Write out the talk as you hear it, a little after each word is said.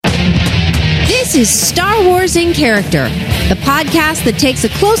This is Star Wars in Character, the podcast that takes a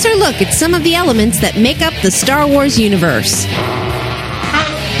closer look at some of the elements that make up the Star Wars universe.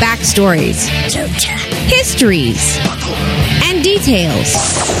 Backstories, histories, and details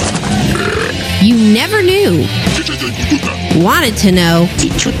you never knew, wanted to know,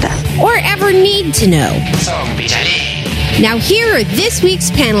 or ever need to know. Now here are this week's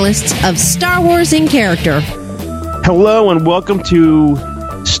panelists of Star Wars in Character. Hello and welcome to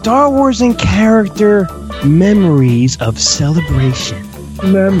Star Wars in Character Memories of Celebration.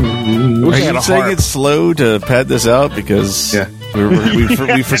 Memories. Are you saying it's slow to pad this out because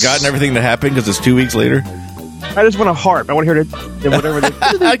we've forgotten everything that happened because it's 2 weeks later? I just want a harp. I want to hear whatever.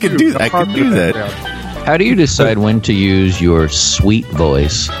 I can do that. I can do that. How do you decide when to use your sweet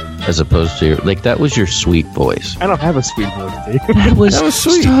voice as opposed to that was your sweet voice? I don't have a sweet voice, Dave. That was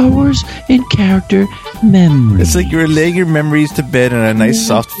sweet. Star Wars in Character Memories. It's like you were laying your memories to bed on a nice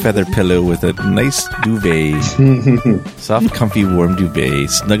soft feather pillow with a nice duvet. Soft, comfy, warm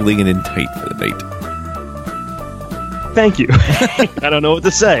duvet, snuggling it in tight for the night. Thank you. I don't know what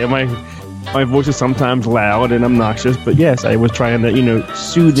to say. My voice is sometimes loud and obnoxious, but yes, I was trying to,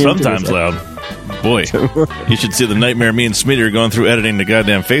 soothe it. Sometimes loud. Boy, you should see the nightmare me and Smitty are going through editing the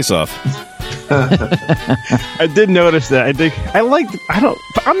goddamn face-off. I did notice that.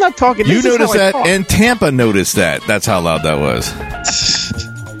 I'm not talking. You noticed that, and Tampa noticed that. That's how loud that was.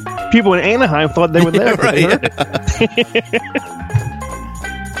 People in Anaheim thought they were there. Right. Yeah.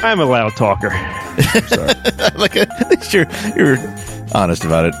 I'm a loud talker. Sorry. At least you're honest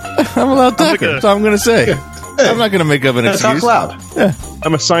about it. I'm a loud talker. That's all I'm going to say. I'm not going to make up an excuse. Talk loud. Yeah.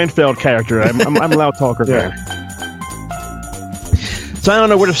 I'm a Seinfeld character. I'm a loud talker. Yeah. So I don't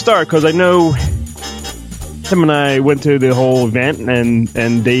know where to start because I know Tim and I went to the whole event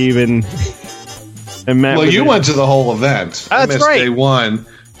and Dave and Matt. Well, you went to the whole event. That's I missed right. Day one.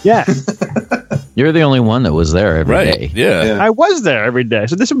 Yeah. You're the only one that was there every day. Yeah. I was there every day.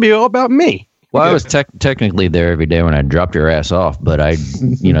 So this would be all about me. Well, I was technically there every day when I dropped your ass off, but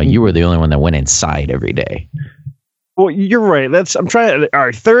you were the only one that went inside every day. Well, you're right. I'm trying. All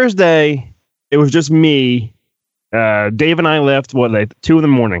right, Thursday, it was just me. Dave and I left, 2 in the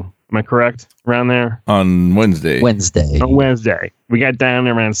morning. Am I correct? Around there? On Wednesday. On Wednesday. We got down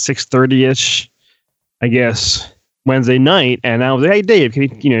there around 6:30-ish, I guess, Wednesday night. And I was like, hey, Dave, can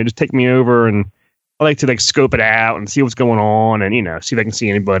you just take me over? And I like to scope it out and see what's going on and, see if I can see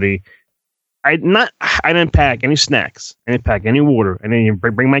anybody. I didn't pack any snacks. I didn't pack any water. I didn't even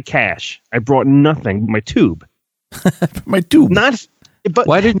bring my cash. I brought nothing but my tube. My tube. But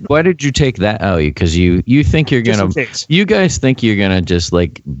why did you take that out? Because you think you're gonna, you guys think you're gonna just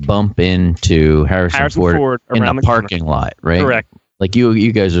bump into Harrison Ford in the parking lot, right? Correct.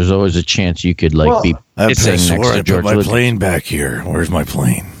 You guys, there's always a chance you could be sitting next to George Lucas. My plane back here. Where's my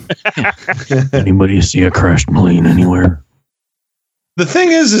plane? Anybody see a crashed plane anywhere? The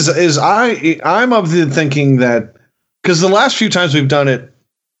thing is I'm of the thinking that because the last few times we've done it,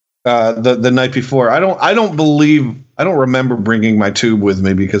 the night before, I don't remember bringing my tube with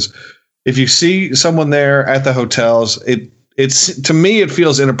me because if you see someone there at the hotels, it's to me it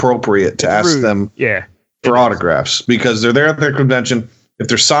feels inappropriate to ask them for autographs because they're there at their convention. If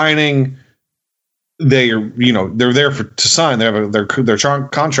they're signing, they're there to sign. They're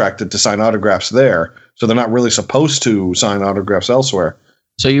contracted to sign autographs there. So they're not really supposed to sign autographs elsewhere.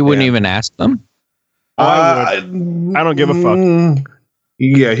 So you wouldn't even ask them? I don't give a fuck.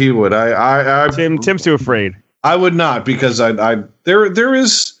 Yeah, he would. Tim's too afraid. I would not because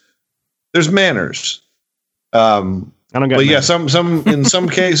there's manners. I don't get. But yeah, some in some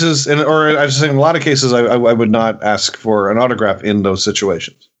cases, or I was saying in a lot of cases, I would not ask for an autograph in those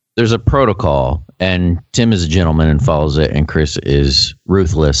situations. There's a protocol, and Tim is a gentleman and follows it, and Chris is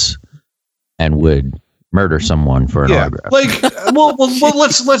ruthless and would murder someone for an autograph. Well,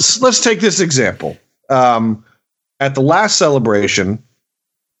 let's take this example. At the last celebration,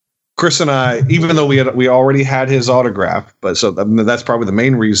 Chris and I, even though we already had his autograph, but so that's probably the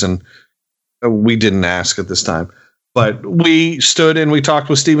main reason we didn't ask at this time. But we stood and we talked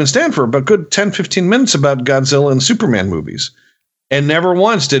with Steven Stan for about good 10-15 minutes about Godzilla and Superman movies. And never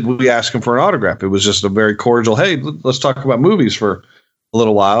once did we ask him for an autograph. It was just a very cordial, hey, let's talk about movies for a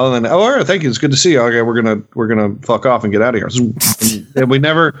little while. And then, all right, thank you. It's good to see you. Okay, we're gonna fuck off and get out of here. And we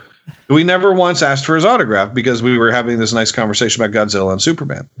never once asked for his autograph because we were having this nice conversation about Godzilla and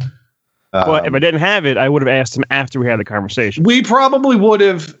Superman. Well, if I didn't have it, I would have asked him after we had the conversation. We probably would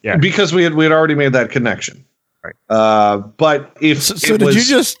have because we had already made that connection. Right. But if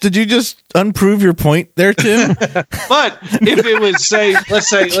did you just unprove your point there, Tim? But if it was let's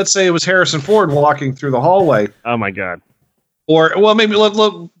say it was Harrison Ford walking through the hallway. Oh my God. Or well, maybe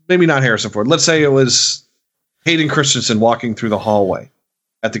maybe not Harrison Ford. Let's say it was Hayden Christensen walking through the hallway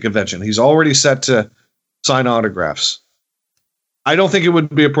at the convention. He's already set to sign autographs. I don't think it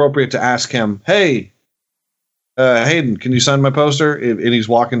would be appropriate to ask him, "Hey, Hayden, can you sign my poster?" And he's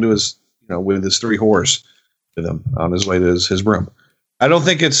walking to his, with his 3 whores with him on his way to his room. I don't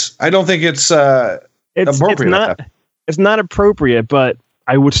think it's appropriate. It's not appropriate, but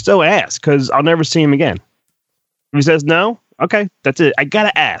I would still ask because I'll never see him again. If he says no, okay, that's it. I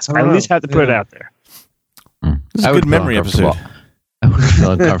gotta ask. I at least have to put it out there. This is a good memory episode. I would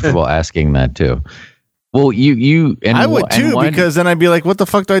feel uncomfortable asking that too. Well, you and I would too, because then I'd be like, "What the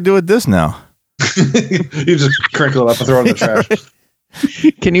fuck do I do with this now?" You just crinkle it up and throw it in the trash.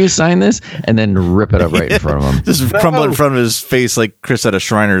 Can you sign this and then rip it up right in front of him? Just crumble in front of his face like Chris at a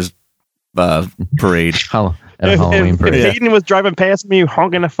Shriners parade. At a Halloween parade. If Hayden was driving past me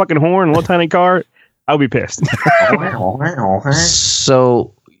honking a fucking horn in a little tiny car, I would be pissed.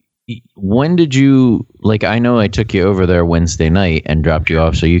 So when did you, I know I took you over there Wednesday night and dropped you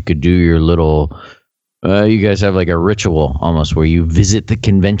off so you could do your little, you guys have like a ritual almost where you visit the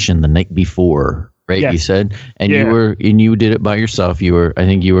convention the night before, right? Yes. You said, and you did it by yourself. I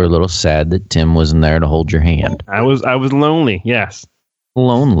think you were a little sad that Tim wasn't there to hold your hand. I was lonely. Yes.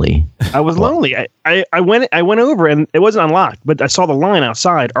 Lonely. I was lonely. I went over and it wasn't unlocked, but I saw the line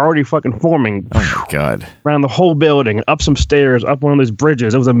outside already fucking forming. Oh my God. Around the whole building, up some stairs, up one of those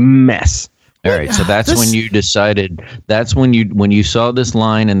bridges. It was a mess. All right, so that's when you decided. That's when you saw this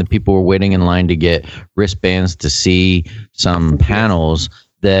line and the people were waiting in line to get wristbands to see some panels.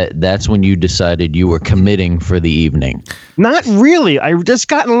 That's when you decided you were committing for the evening. Not really. I just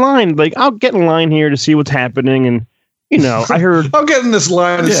got in line. I'll get in line here to see what's happening, and I heard I'll get in this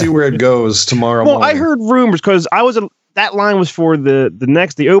line to see where it goes tomorrow. Well, morning. I heard rumors because that line was for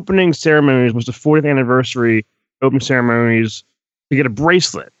the opening ceremonies was the 40th anniversary opening ceremonies to get a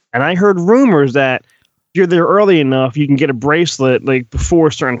bracelet. And I heard rumors that if you're there early enough, you can get a bracelet before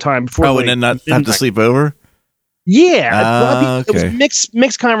a certain time. And then not have to sleep over? Yeah. Okay. It was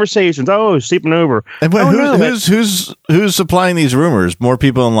mixed conversations. Oh, sleeping over. And who's supplying these rumors? More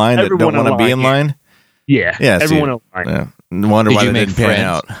people in line that don't want to be in line? Yeah. Everyone in line. Yeah. Wonder why they didn't pan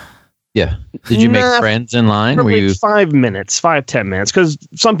out. Yeah. Did you make friends in line? Were you 5 minutes, 5-10 minutes? Because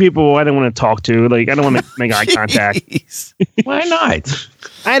some people I don't want to talk to. I don't want to make eye contact. Why not?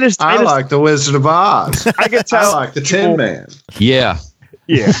 I like the Wizard of Oz. I could tell. I like the Tin Man. Yeah.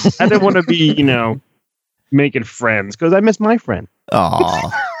 Yeah. I didn't want to be, making friends because I miss my friend.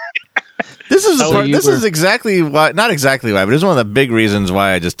 Aw. This is exactly why, not exactly why, but it's one of the big reasons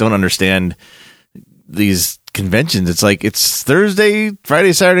why I just don't understand these conventions. It's Thursday,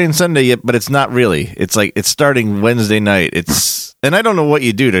 Friday, Saturday, and Sunday, but it's not really. It's it's starting Wednesday night. And I don't know what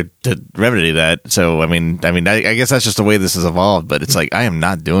you do to remedy that. So I guess that's just the way this has evolved. But it's I am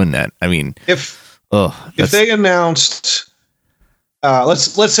not doing that. If they announced,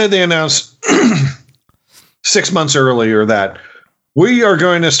 let's say they announced 6 months earlier that we are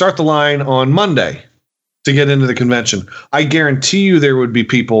going to start the line on Monday to get into the convention, I guarantee you there would be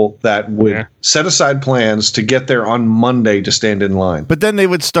people that would set aside plans to get there on Monday to stand in line. But then they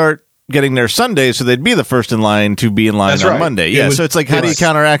would start getting there Sunday, so they'd be the first in line to be in line on Monday. Yeah, so it's how do you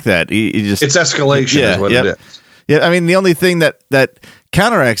counteract that? It's escalation is what it is. Yeah, the only thing that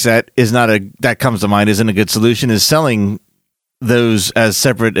counteracts that that comes to mind isn't a good solution is selling those as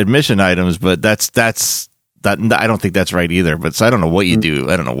separate admission items, but that's I don't think that's right either. But so I don't know what you do.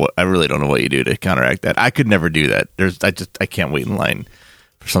 I really don't know what you do to counteract that. I could never do that. I can't wait in line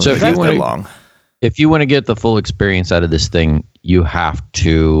for something that long. If you want to get the full experience out of this thing, you have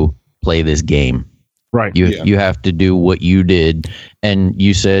to play this game. Right. You have to do what you did. And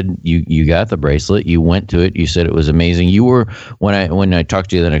you said you got the bracelet. You went to it. You said it was amazing. You were, when I talked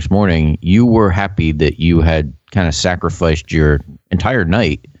to you the next morning, you were happy that you had kind of sacrificed your entire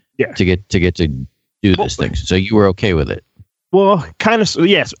night to get to do this thing. So you were okay with it. Well, kind of,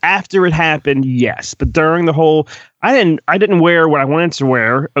 yes. After it happened, yes. But during the whole, I didn't wear what I wanted to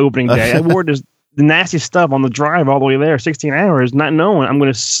wear opening day. I wore the nasty stuff on the drive all the way there, 16 hours, not knowing I'm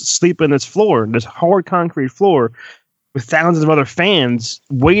going to sleep in this hard concrete floor with thousands of other fans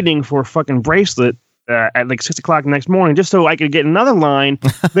waiting for a fucking bracelet at 6 o'clock the next morning just so I could get another line.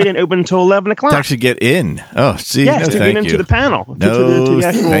 They didn't open until 11 o'clock. To actually get in. Oh, see. Yes, to get into the panel.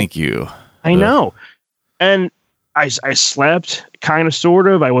 Thank you. I know. And I slept kind of sort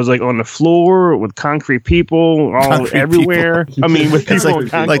of. I was on the floor with concrete people everywhere. People. With people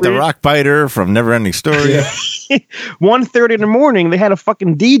like the rock biter from Neverending Story. 1:30 in the morning, they had a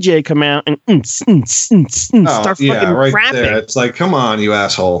fucking DJ come out and start fucking rapping. There. It's come on, you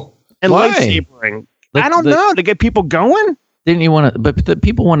asshole. And lightsabering. I don't know, to get people going. Didn't you want to? But the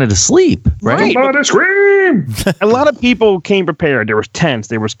people wanted to sleep, right? Somebody scream! A lot of people came prepared. There was tents,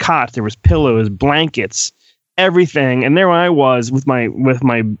 there was cots, there was pillows, blankets, everything. And there I was with my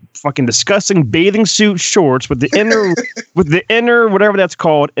fucking disgusting bathing suit shorts with the inner whatever that's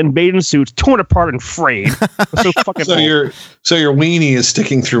called, and bathing suits torn apart and frayed. So fucking so your weenie is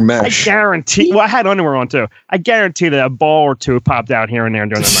sticking through mesh. I guarantee. Well, I had underwear on too. I guarantee that a ball or two popped out here and there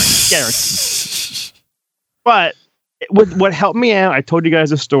during the night. Guarantee. But what helped me out, I told you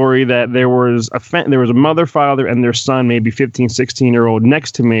guys a story that there was a mother, father, and their son, maybe 15, 16-year-old,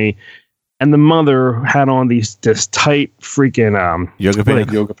 next to me, and the mother had on this tight freaking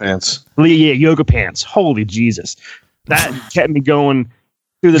yoga pants. Yeah, yoga pants. Holy Jesus, that kept me going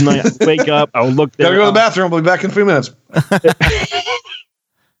through the night. I'd wake up, I would look there. Gotta go to the bathroom. I'll be back in a few minutes.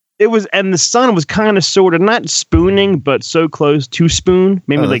 It was, and the son was kind of sort of not spooning, but so close to spoon,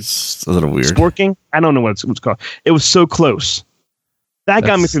 maybe like a little weird. Sporking. I don't know what it's called. It was so close. That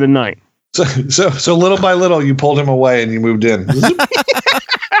got me through the night. So little by little, you pulled him away and you moved in.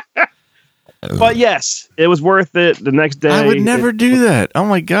 But yes, it was worth it. The next day, I would never do that. Oh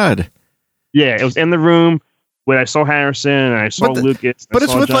my God. Yeah, it was in the room when I saw Harrison and I saw Lucas. But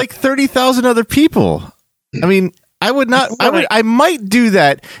it's with John. like 30,000 other people. I mean, I would not. I might do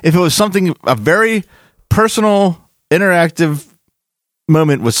that if it was a very personal, interactive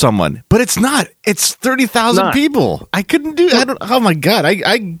moment with someone. But it's not. It's 30,000 people. I couldn't do. Oh my God!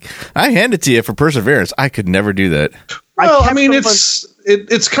 I hand it to you for perseverance. I could never do that. Well, I mean,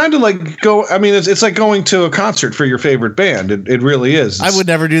 it's kind of like it's like going to a concert for your favorite band. It really is. I would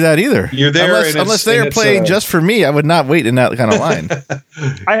never do that either. You're there unless they are playing just for me. I would not wait in that kind of line.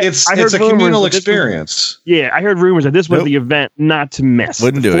 It's a communal experience. I heard rumors that this was the event not to miss.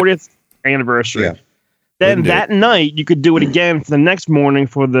 Wouldn't do 40th anniversary. Yeah. Then that night you could do it again for the next morning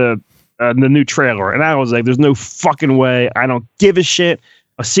for the new trailer, and I was like, "There's no fucking way! I don't give a shit.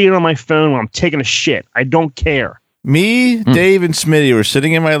 I'll see it on my phone when I'm taking a shit. I don't care." Me, Dave, and Smitty were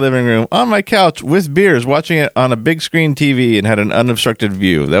sitting in my living room on my couch with beers, watching it on a big screen TV, and had an unobstructed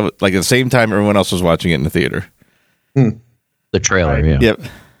view. That was like at the same time everyone else was watching it in the theater. The trailer, yeah. Yep.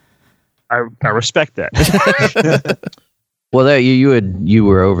 I respect that. Well, you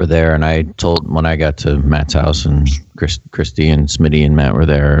were over there, and I told when I got to Matt's house, and Christy and Smitty and Matt were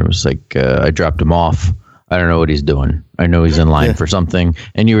there. It was like I dropped him off. I don't know what he's doing. I know he's in line for something,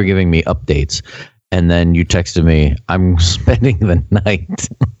 and you were giving me updates. And then you texted me, "I'm spending the night."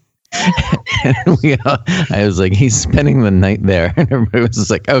 And I was like, "He's spending the night there," and everybody was just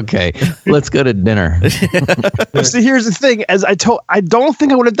like, "Okay, let's go to dinner." See, here's the thing: I don't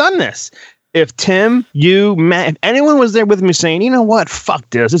think I would have done this if Tim, you, Matt, if anyone was there with me saying, "You know what? Fuck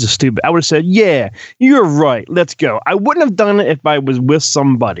this. This is stupid." I would have said, "Yeah, you're right. Let's go." I wouldn't have done it if I was with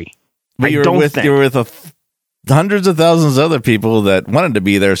somebody. But you were with hundreds of thousands of other people that wanted to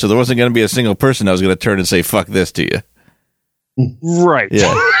be there, so there wasn't going to be a single person that was going to turn and say "fuck this" to you. Right?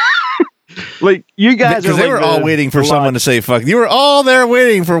 Yeah. Like you guys, because they were all waiting for someone to say "fuck." You were all there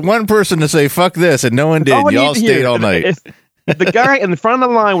waiting for one person to say "fuck this," and no one did. You all stayed all night. If the guy in the front of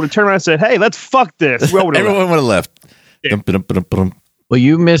the line would have turned around and said, "Hey, let's fuck this," everyone would have left. Yeah. Well,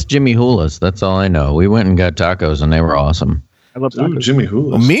 you missed Jimmy Hula's. That's all I know. We went and got tacos, and they were awesome. I love Jimmy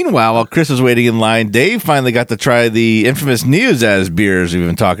Hula's. Well, meanwhile, while Chris was waiting in line, Dave finally got to try the infamous NEOZAZ beers we've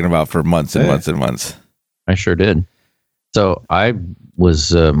been talking about for months and months and months. I sure did. So I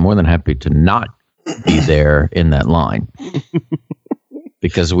was more than happy to not be there in that line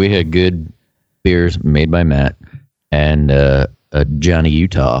because we had good beers made by Matt and a Johnny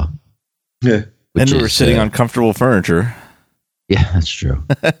Utah. Yeah. And we were sitting on comfortable furniture. Yeah, that's true.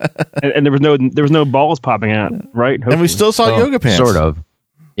 and there was no balls popping out, right? Hopefully. And we still saw yoga pants. Sort of.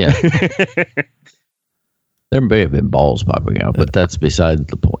 Yeah. There may have been balls popping out, but that's beside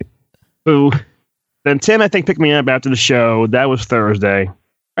the point. Ooh. Then Tim, I think, picked me up after the show. That was Thursday.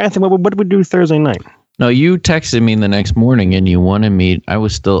 I think, what did we do Thursday night? No, you texted me the next morning and you wanted me. I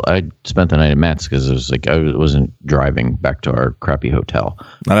spent the night at Matt's because it was like I wasn't driving back to our crappy hotel.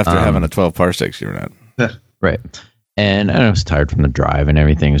 Not after having a 12 parsecs, you were not. Right. And I was tired from the drive and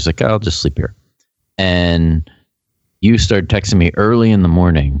everything. It was like, I'll just sleep here. And you started texting me early in the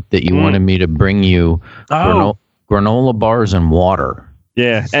morning that you wanted me to bring you granola bars and water.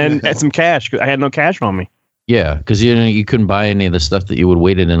 Yeah, and some cash. I had no cash on me. Yeah, because you couldn't buy any of the stuff that you would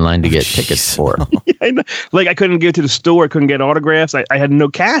waited in line to get tickets for. Yeah, like I couldn't go to the store. I couldn't get autographs. I had no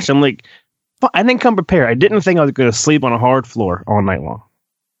cash. I'm like, I didn't come prepared. I didn't think I was going to sleep on a hard floor all night long.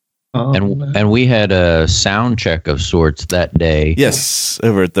 And we had a sound check of sorts that day. Yes,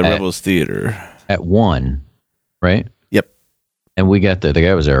 over at the Rebels Theater at 1, right? Yep. And we got the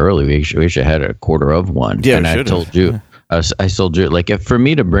guy was there early. We should have had a 1:15. Yeah, and I told you, I sold you like if for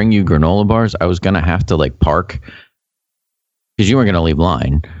me to bring you granola bars, I was gonna have to like park because you weren't gonna leave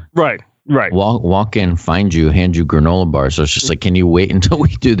line. Right. Walk in, find you, hand you granola bars. So it's just like, can you wait until we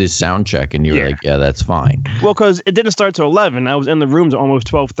do this sound check? And you were like, yeah, that's fine. Well, because it didn't start till 11. I was in the rooms almost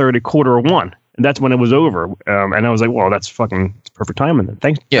 12:30, 1:45. And that's when it was over. And I was like, well, that's perfect timing then.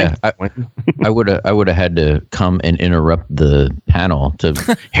 Thanks. Yeah, I would have had to come and interrupt the panel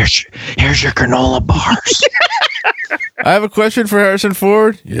to here's your granola bars. I have a question for Harrison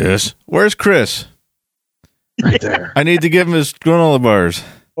Ford. Yes. Where's Chris? Right there. I need to give him his granola bars.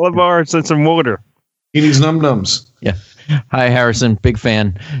 Granola bars and some water. He needs num-nums. Yeah. Hi, Harrison. Big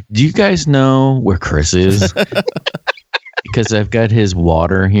fan. Do you guys know where Chris is? Because I've got his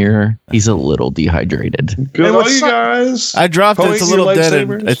water here. He's a little dehydrated. Good on you guys. I dropped it. It's a little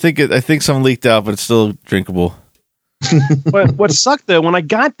dead. I think some leaked out, but it's still drinkable. But what sucked though, when I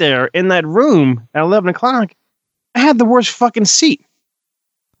got there in that room at 11 o'clock, I had the worst fucking seat.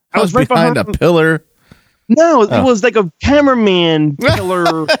 I was right behind a pillar. No, it was like a cameraman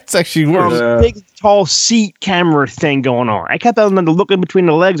pillar. That's actually worse. Big, tall seat camera thing going on. I kept on looking between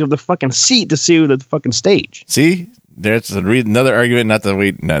the legs of the fucking seat to see the fucking stage. See? There's another argument not to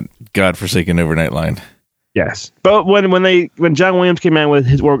wait in that godforsaken overnight line. Yes. But when John Williams came out with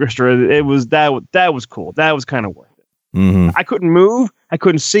his orchestra, it was that was cool. That was kind of worth it. Mm-hmm. I couldn't move. I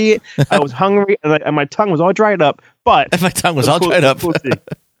couldn't see it. I was hungry and my tongue was all dried up. But my tongue was all dried up. Cool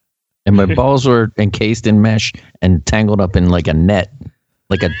and my balls were encased in mesh and tangled up in like a net,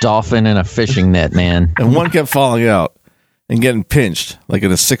 like a dolphin in a fishing net, man. And one kept falling out and getting pinched like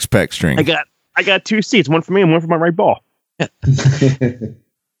in a 6-pack string. I got 2 seats, one for me and one for my right ball. The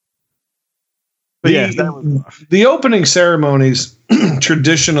opening ceremonies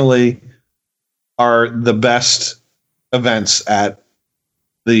traditionally are the best events at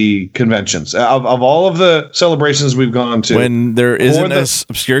the conventions. Of all of the celebrations we've gone to, when there isn't an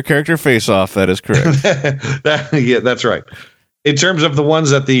obscure character face-off, that is correct. Yeah, that's right. In terms of the ones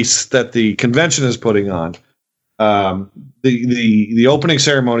that the convention is putting on, the opening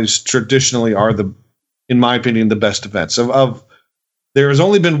ceremonies traditionally are in my opinion, the best events. There has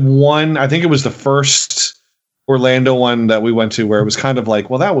only been one. I think it was the first Orlando one that we went to, where it was kind of like,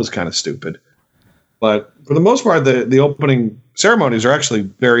 well, that was kind of stupid. But for the most part, the opening ceremonies are actually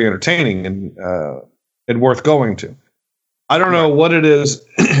very entertaining and worth going to. I don't know what it is,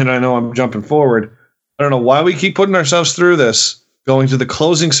 and I know I'm jumping forward. I don't know why we keep putting ourselves through this, going to the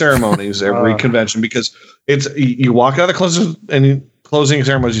closing ceremonies every convention, because it's you walk out of the closing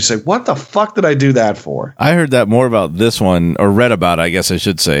ceremonies, you say, what the fuck did I do that for? I heard that more about this one, or read about, I guess I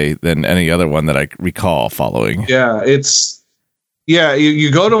should say, than any other one that I recall following. Yeah,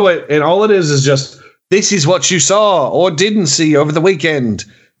 you go to it, and all it is just, this is what you saw or didn't see over the weekend.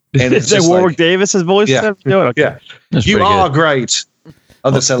 And it's just Warwick Davis's voice? Yeah. Okay. Yeah. You are great.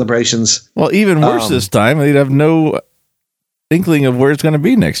 Other celebrations. Well, even worse this time, they'd have no inkling of where it's going to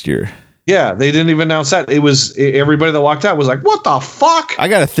be next year. Yeah, they didn't even announce that. It was everybody that walked out was like, "What the fuck?" I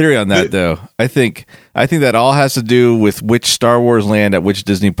got a theory on that, though. I think that all has to do with which Star Wars land at which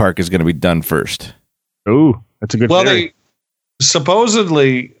Disney park is going to be done first. Ooh, that's a good theory. They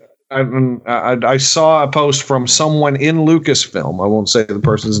supposedly, I saw a post from someone in Lucasfilm. I won't say the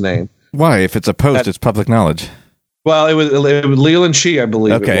person's name. Why? If it's a post, it's public knowledge. Well, it was Leland Shee, I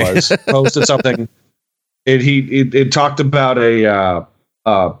believe it was, posted something. It talked about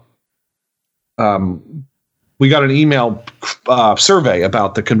we got an email survey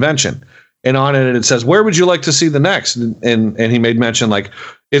about the convention, and on it says, where would you like to see the next? And he made mention, like,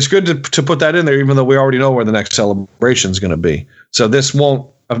 it's good to put that in there, even though we already know where the next celebration is going to be. So this won't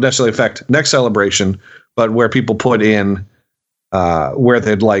necessarily affect next celebration, but where people put in where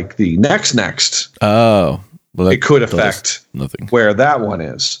they'd like the next. Oh, well, it could affect nothing where that one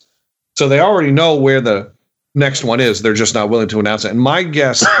is. So they already know where the next one is. They're just not willing to announce it. And my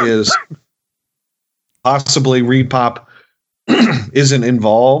guess is possibly ReedPop isn't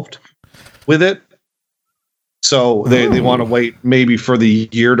involved with it. So they want to wait maybe for the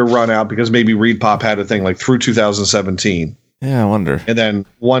year to run out, because maybe ReedPop had a thing like through 2017. Yeah, I wonder. And then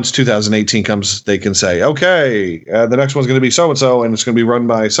once 2018 comes, they can say, okay, the next one's going to be so-and-so, and it's going to be run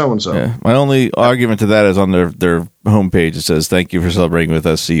by so-and-so. Yeah. My only argument to that is on their homepage. It says, thank you for celebrating with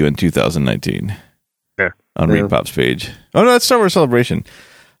us. See you in 2019. Yeah. On ReedPop's page. Oh, no, that's Star Wars Celebration.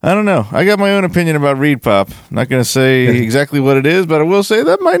 I don't know. I got my own opinion about ReedPop. I'm not going to say exactly what it is, but I will say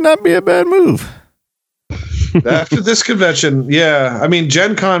that might not be a bad move. After this convention, yeah. I mean,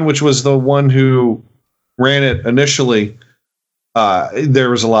 Gen Con, which was the one who ran it initially, there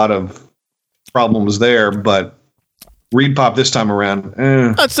was a lot of problems there, but Reed Pop this time around.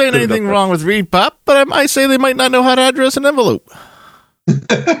 Not saying anything wrong with Reed Pop, but I say they might not know how to address an envelope.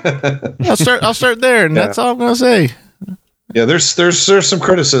 I'll start there, and that's all I'm going to say. Yeah, there's some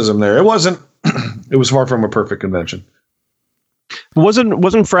criticism there. It wasn't. It was far from a perfect convention.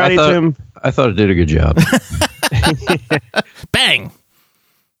 Wasn't Friday, Tim? I thought it did a good job. Bang!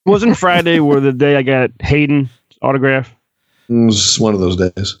 Wasn't Friday where the day I got Hayden's autograph? It was one of those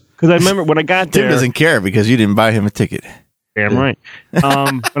days. Because I remember when I got there. Tim doesn't care because you didn't buy him a ticket. Damn right.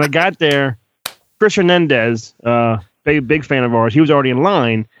 When I got there, Chris Hernandez, big fan of ours, he was already in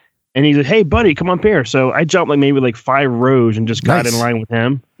line, and he said, "Hey, buddy, come up here." So I jumped maybe 5 rows and just got in line with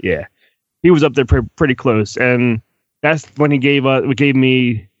him. Yeah, he was up there pretty close, and that's when he gave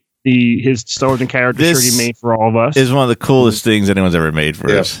me his Star Wars and character shirt he made for all of us. Is one of the coolest things anyone's ever made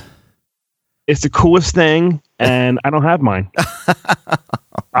for us. It's the coolest thing, and I don't have mine.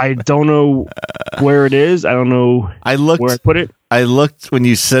 I don't know where it is. I don't know where I put it. I looked when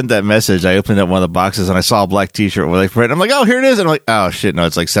you sent that message. I opened up one of the boxes, and I saw a black T-shirt with I'm like, oh, here it is. And I'm like, oh, shit, no,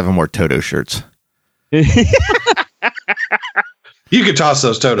 it's 7 more Toto shirts. You could toss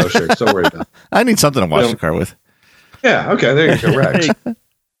those Toto shirts. Don't worry about it. I need something to wash the car with. Yeah, okay, there you go, Rex.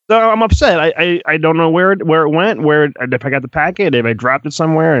 So I'm upset. I don't know where it went, if I got the packet, if I dropped it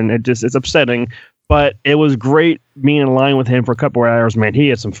somewhere, and it's upsetting. But it was great being in line with him for a couple of hours, man. He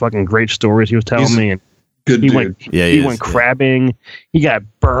had some fucking great stories he was telling me. And good he dude. went crabbing. He got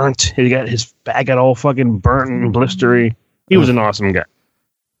burnt. His bag got all fucking burnt and blistery. He was an awesome guy.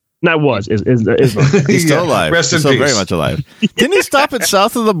 He's still alive. Rest in He's still peace. very much alive. Didn't he stop at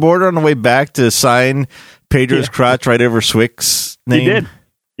south of the border on the way back to sign Pedro's crotch right over Swick's name?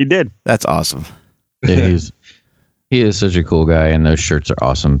 He did. That's awesome. Yeah, he is such a cool guy, and those shirts are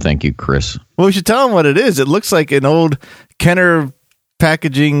awesome. Thank you, Chris. Well, we should tell him what it is. It looks like an old Kenner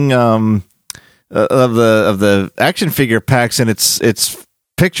packaging of the action figure packs, and it's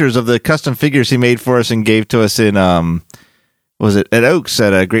pictures of the custom figures he made for us and gave to us in was it at Oaks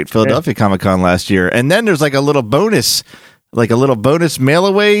at a Great Philadelphia Comic Con last year. And then there's a little bonus mail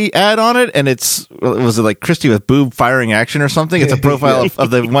away ad on it, and was it Christy with boob firing action or something? It's a profile of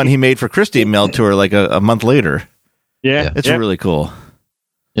the one he made for Christy and mailed to her a month later. Yeah, it's really cool.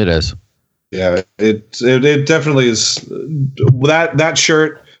 It is. Yeah, it definitely is. That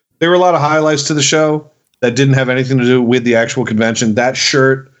shirt. There were a lot of highlights to the show that didn't have anything to do with the actual convention. That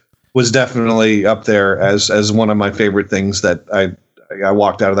shirt was definitely up there as one of my favorite things that I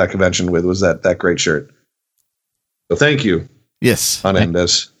walked out of that convention with, was that great shirt. So thank you. Yes,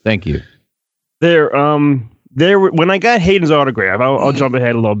 Hernandez. Thank you. When I got Hayden's autograph, I'll jump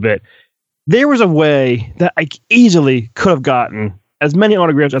ahead a little bit. There was a way that I easily could have gotten as many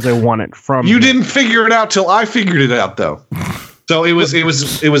autographs as I wanted from. You didn't figure it out till I figured it out, though. So it was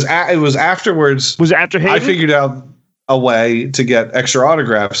afterwards. Was it after Hayden? I figured out a way to get extra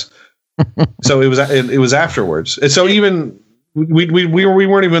autographs. So it was afterwards. And so even we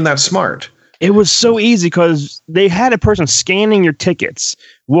weren't even that smart. It was so easy because they had a person scanning your tickets,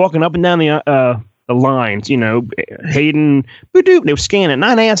 walking up and down the lines, Hayden, they were scanning,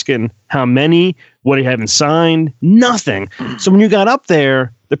 not asking how many, what he hadn't signed, nothing. So when you got up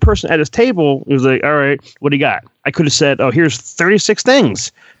there, the person at his table was like, all right, what do you got? I could have said, oh, here's 36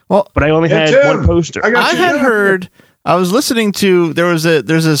 things. Well, but I only had one poster. I had heard, I was listening to, there's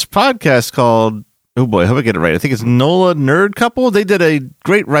this podcast called, oh boy, I hope I get it right. I think it's NOLA Nerd Couple. They did a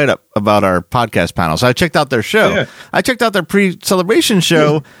great write-up about our podcast panel. So I checked out their show. Yeah. I checked out their pre-celebration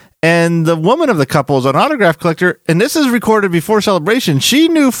show. And the woman of the couple is an autograph collector, and this is recorded before Celebration. She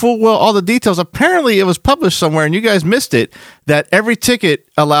knew full well all the details. Apparently, it was published somewhere, and you guys missed it, that every ticket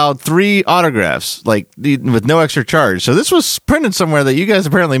allowed 3 autographs, with no extra charge. So this was printed somewhere that you guys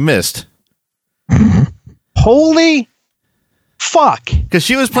apparently missed. Holy fuck. Because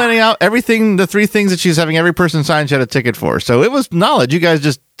she was planning out everything, the 3 things that she's having every person sign she had a ticket for. So it was knowledge. You guys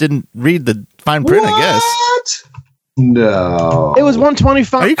just didn't read the fine print, I guess. No. It was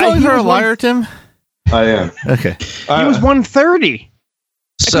 125. Are you calling her a liar, Tim? I am. Okay. He was 130.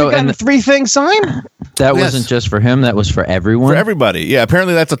 So, and the 3 things signed? That wasn't just for him. That was for everyone? For everybody. Yeah,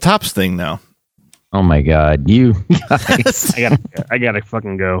 apparently that's a Topps thing now. Oh, my God. You guys. I gotta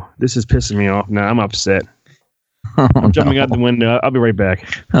fucking go. This is pissing me off now. I'm upset. I'm jumping out the window. I'll be right back.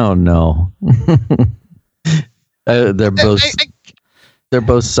 Oh, no. They're both... They're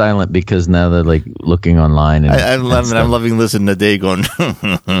both silent because now they're looking online. And I'm loving listening to Day going.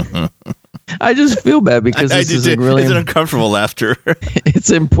 I just feel bad because this is really it's an uncomfortable laughter. It's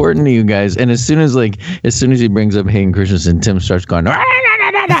important to you guys, and as soon as he brings up Hayden Christensen, Tim starts going.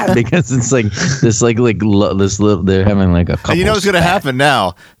 because it's like this, like this little. They're having like a couple. And you know what's going to happen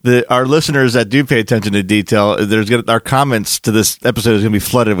now? Our listeners that do pay attention to detail, our comments to this episode is going to be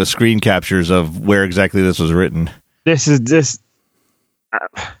flooded with screen captures of where exactly this was written.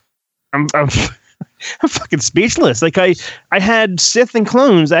 I'm fucking speechless. Like I had Sith and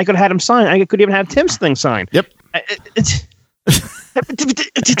clones. I could have had him sign. I could even have Tim's thing signed. Yep.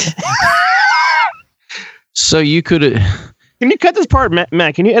 So you could. Can you cut this part,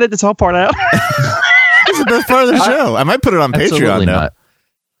 Matt? Can you edit this whole part out? This is the best part of the show. I might put it on Patreon now. Not.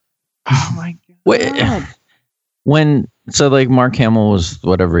 Oh my god! Wait, so like Mark Hamill was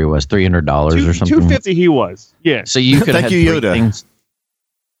whatever he was, $300 or something. $250 he was. Yeah. So you could have had three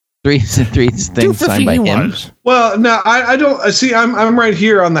things signed by him. Well, no, I don't see. I'm right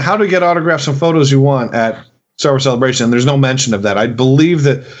here on the how to get autographs and photos you want at Star Wars Celebration. And there's no mention of that. I believe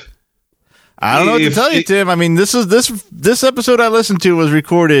that. I don't know what to tell you, Tim. I mean, this episode I listened to was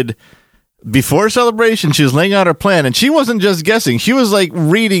recorded before Celebration. She was laying out her plan, and she wasn't just guessing. She was like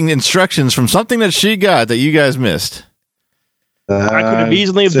reading instructions from something that she got that you guys missed. I could have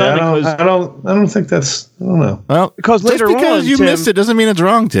easily have done it. I don't think that's. I don't know. Well, because later because you missed it doesn't mean it's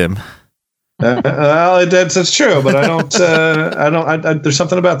wrong, Tim. Well, that's true, but I don't. There's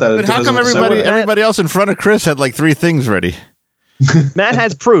something about that. But how come everybody else in front of Chris had like 3 things ready? Matt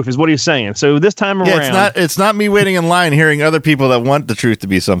has proof, is what he's saying. So this time around, it's not me waiting in line hearing other people that want the truth to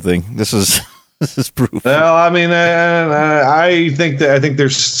be something. This is proof. Well, I mean, I think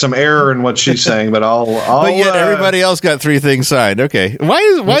there's some error in what she's saying, but I'll. But yet everybody else got 3 things signed. Okay, why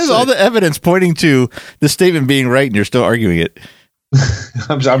is all the evidence pointing to the statement being right, and you're still arguing it?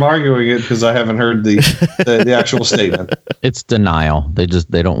 I'm arguing it because I haven't heard the actual statement. It's denial. They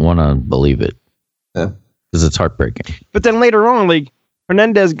don't want to believe it. Yeah. Because it's heartbreaking. But then later on, like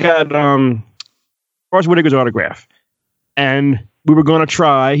Hernandez got Forrest Whitaker's autograph, and we were going to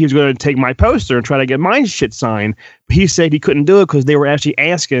try. He was going to take my poster and try to get my shit signed. But he said he couldn't do it because they were actually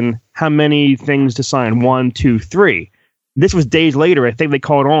asking how many things to sign. 1, 2, 3. This was days later. I think they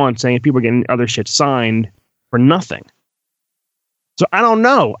called on saying people were getting other shit signed for nothing. So I don't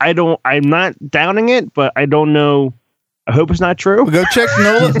know. I'm not doubting it, but I don't know. I hope it's not true. We'll go check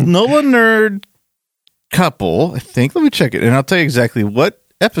Nola Nerd Couple, I think. Let me check it, and I'll tell you exactly what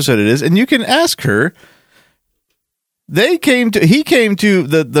episode it is, and you can ask her. He came to the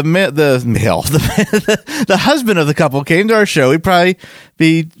husband of the couple came to our show. He'd probably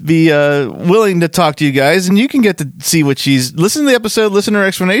be willing to talk to you guys, and you can get to see what listen to the episode, listen to her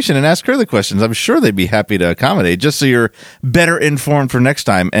explanation, and ask her the questions. I'm sure they'd be happy to accommodate, just so you're better informed for next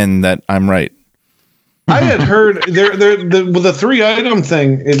time, and that I'm right. I had heard with the 3-item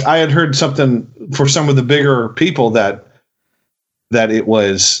thing. I had heard something for some of the bigger people that it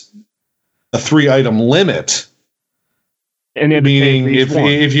was a 3-item limit. And meaning,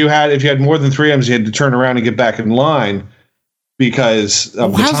 if you had more than 3 items, you had to turn around and get back in line because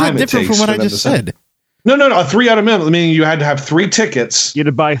of the time it takes. How's that different from what I just said? No. A 3-item limit, meaning you had to have 3 tickets. You had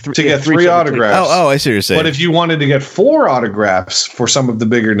to buy to get 3 autographs. Oh, I see what you're saying. But if you wanted to get 4 autographs for some of the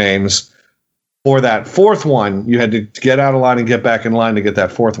bigger names. For that 4th one, you had to get out of line and get back in line to get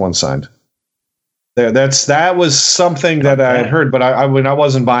that 4th one signed. That was something that I had heard, but I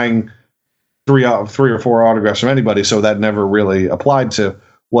wasn't buying 3 or 4 autographs from anybody, so that never really applied to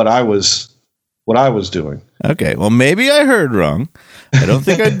what I was doing. Okay, well maybe I heard wrong. I don't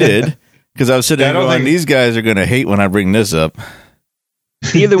think I did because I was sitting there going, these guys are going to hate when I bring this up.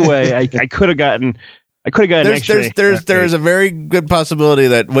 Either way, I could have gotten. There's a very good possibility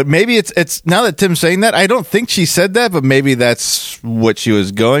that maybe it's now that Tim's saying that, I don't think she said that, but maybe that's what she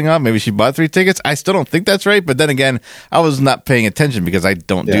was going on. Maybe she bought 3 tickets. I still don't think that's right, but then again, I was not paying attention because I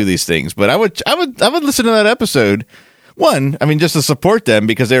don't do these things. But I would listen to that episode. 1, I mean, just to support them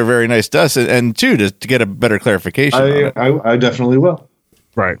because they were very nice to us, and 2, to get a better clarification. I definitely will.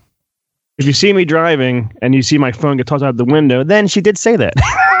 Right. If you see me driving and you see my phone get tossed out the window, then she did say that.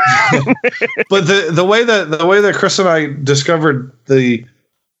 But the way that Chris and I discovered the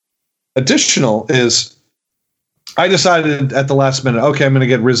additional is I decided at the last minute, okay, I'm going to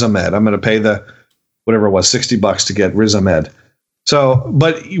get Rizamed. I'm going to pay the whatever it was, $60 to get Rizamed. So,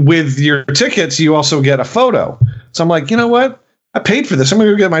 but with your tickets, you also get a photo. So I'm like, you know what? I paid for this. I'm going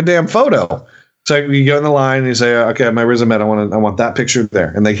to go get my damn photo. So you go in the line and you say, okay, my Rizamed, I want that picture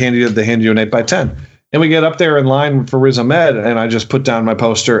there. And they hand you an 8x10. And we get up there in line for Rizamed, and I just put down my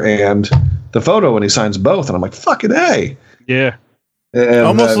poster and the photo, and he signs both. And I'm like, fucking A. Yeah. And,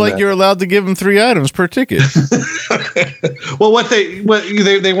 almost like you're allowed to give them 3 items per ticket. Well, they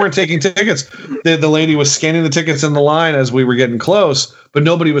weren't taking tickets. The lady was scanning the tickets in the line as we were getting close, but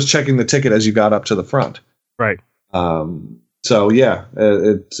nobody was checking the ticket as you got up to the front. Right. So yeah,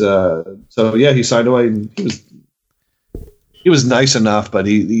 he signed away. And he was nice enough, but I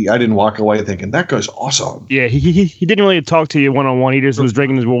didn't walk away thinking that guy's awesome. Yeah, he didn't really talk to you one-on-one. He just was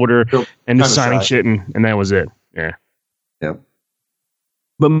drinking his water and just signing shit, and that was it. Yeah. Yeah.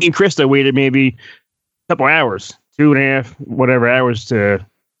 But me and Krista waited maybe a couple hours, 2.5, whatever hours to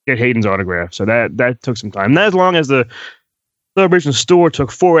get Hayden's autograph. So that took some time. Not as long as the Celebration store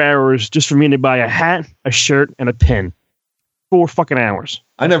took 4 hours just for me to buy a hat, a shirt, and a pin. 4 fucking hours.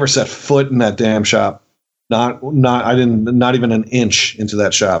 I never set foot in that damn shop. Not even an inch into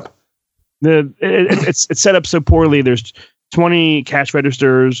that shop. It's set up so poorly. There's 20 cash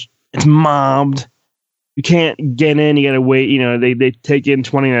registers. It's mobbed. You can't get in. You gotta wait. They take in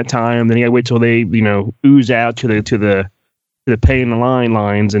 20 at a time. Then you gotta wait till they ooze out to the pay in the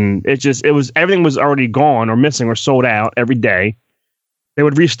lines. And everything was already gone or missing or sold out every day. They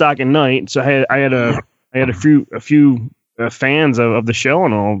would restock at night. So I had a few fans of the show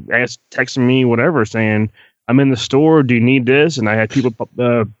and all texting me whatever saying I'm in the store, do you need this? And I had people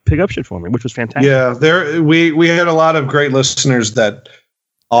pick up shit for me, which was fantastic. Yeah, we had a lot of great listeners that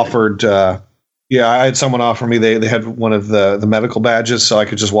offered I had someone offer me they had one of the medical badges so I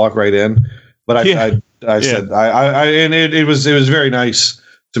could just walk right in, but I said it was very nice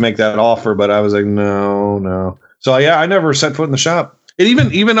to make that offer, but I was like no. So I never set foot in the shop. And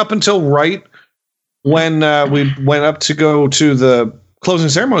even up until right when we went up to go to the closing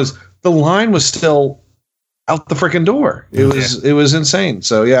ceremonies, the line was still out the freaking door. It was insane.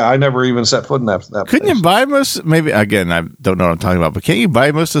 So I never even set foot in that Couldn't place. you buy most? Maybe again, I don't know what I'm talking about, but can't you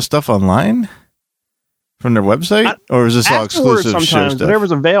buy most of the stuff online from their website, or is this all exclusive show sometimes, stuff?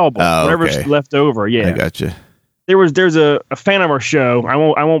 Whatever's available, whatever's okay. left over. Yeah, I got you. There's a fan of our show. I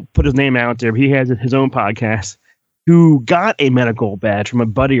won't put his name out there, but he has his own podcast. Who got a medical badge from a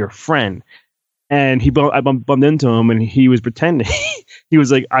buddy or friend. And I bumped into him, and he was pretending. He was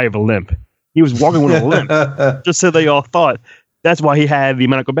like, I have a limp. He was walking with a limp. Just so they all thought that's why he had the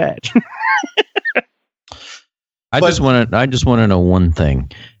medical badge. I just want to know one thing.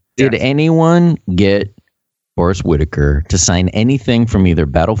 Did anyone get Forrest Whitaker to sign anything from either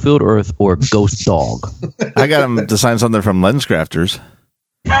Battlefield Earth or Ghost Dog? I got him to sign something from LensCrafters.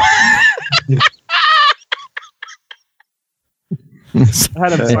 I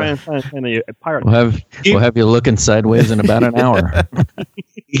had him sign a pirate. We'll have you looking sideways in about an hour.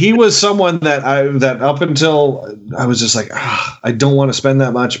 He was someone that up until I was just like, I don't want to spend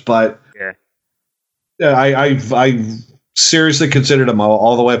that much, but I seriously considered him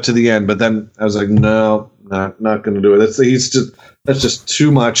all the way up to the end. But then I was like, no, not going to do it. That's just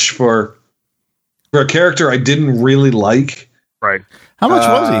too much for a character I didn't really like. Right. How much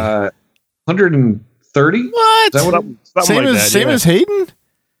was he? 130. What? Is that what Same as Hayden?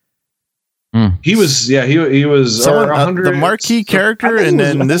 He was he was the marquee character, and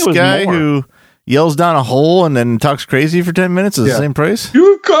then this guy who yells down a hole and then talks crazy for 10 minutes is the same price.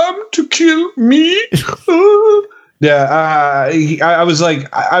 You come to kill me? I was like,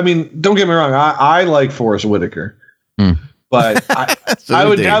 I mean, don't get me wrong, I like Forrest Whitaker, but I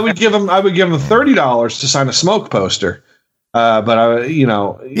would give him $30 to sign a Smoke poster. But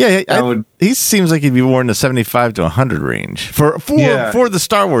he seems like he'd be more in the 75 to 100 range for the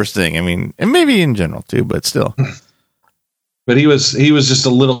Star Wars thing. I mean, and maybe in general too, but still. But he was just a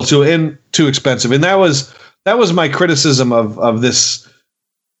little too expensive, and that was my criticism of this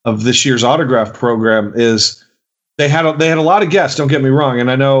year's autograph program is they had a lot of guests. Don't get me wrong,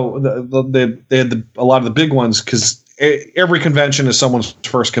 and I know they had a lot of the big ones because every convention is someone's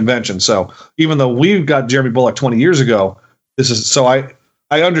first convention. So even though we've got Jeremy Bullock 20 years ago. I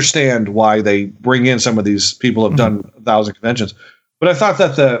understand why they bring in some of these people who have done 1,000 conventions, but I thought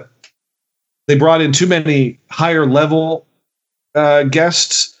that they brought in too many higher level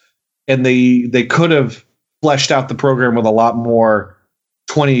guests, and they could have fleshed out the program with a lot more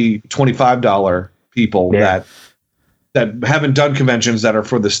 $20, $25 people that haven't done conventions that are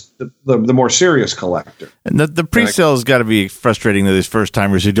for the more serious collector. And the pre-sale has got to be frustrating to these first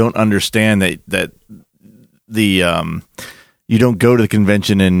timers who don't understand that you don't go to the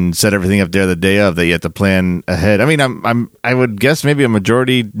convention and set everything up there the day of, that you have to plan ahead. I mean, I would guess maybe a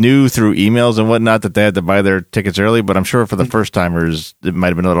majority knew through emails and whatnot that they had to buy their tickets early, but I'm sure for the first timers, it might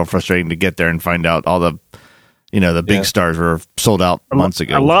have been a little frustrating to get there and find out all the big stars were sold out months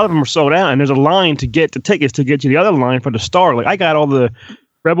ago. A lot of them were sold out, and there's a line to get the tickets to get to the other line for the star. Like I got all the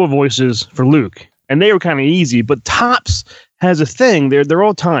Rebel voices for Luke, and they were kind of easy, but Topps has a thing. They're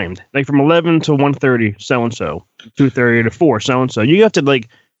all timed, like from 11 to 1:30, so and so, 2:30 to 4, so and so. You have to like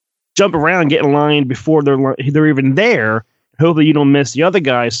jump around, get in line before they're even there. hopefully you don't miss the other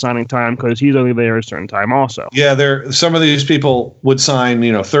guy's signing time because he's only there at a certain time also. Yeah, some of these people would sign,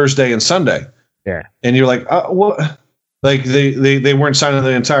 Thursday and Sunday. Yeah. And you're like, what? Like they weren't signing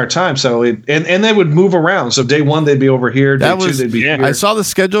the entire time. So and they would move around. So day one they'd be over here. Day two they'd be here. I saw the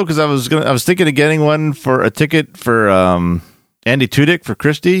schedule because I was thinking of getting a ticket for Andy Tudyk for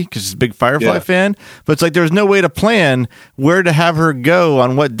Christy because he's a big Firefly fan. But it's like there was no way to plan where to have her go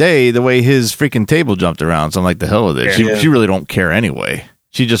on what day. The way his freaking table jumped around. So I'm like, the hell with it. She really don't care anyway.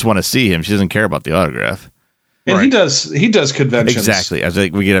 She just want to see him. She doesn't care about the autograph. And he does conventions. Exactly. I was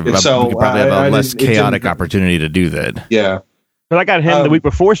like, we could probably have a less chaotic opportunity to do that. Yeah. But I got him the week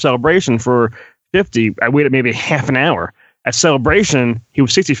before Celebration for 50. I waited maybe half an hour. At Celebration, he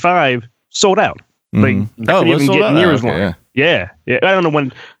was 65, sold out. Like, I couldn't even get near as long. Yeah. I don't know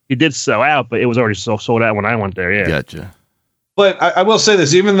when he did sell out, but it was already sold out when I went there. Yeah. Gotcha. But I will say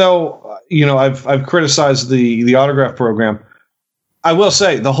this, even though, I've criticized the autograph program, I will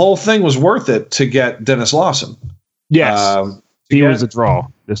say the whole thing was worth it to get Dennis Lawson. Yes. He was a draw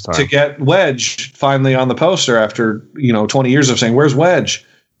this time. To get Wedge finally on the poster after, 20 years of saying, where's Wedge?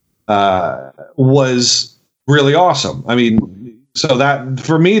 Was really awesome. I mean, so that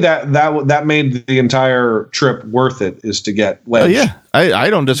for me, that made the entire trip worth it, is to get Wedge. Oh, yeah. I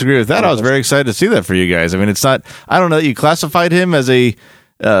don't disagree with that. I was very excited to see that for you guys. I mean, it's not, I don't know that you classified him as a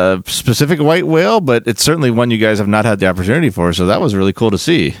specific white whale, but it's certainly one you guys have not had the opportunity for. So that was really cool to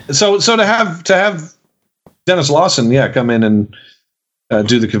see. So to have Dennis Lawson, come in and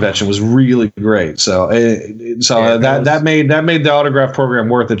do the convention was really great. So that made the autograph program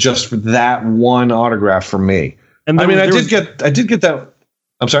worth it just for that one autograph for me. And I did get that.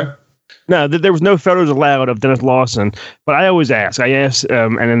 I'm sorry. No, there was no photos allowed of Dennis Lawson, but I always ask. I asked,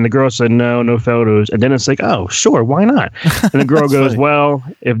 and then the girl said, no photos. And then it's like, oh, sure, why not? And the girl goes, well,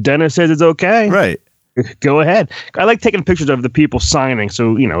 if Dennis says it's okay, right, go ahead. I like taking pictures of the people signing,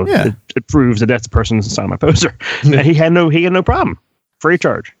 so it proves that that's the person who signed my poster. And he had no problem, free of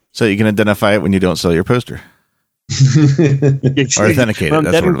charge. So you can identify it when you don't sell your poster. Or authenticate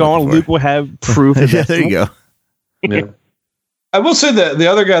it. Then gone, Luke will have proof. Yeah, there you go. Yeah. I will say that the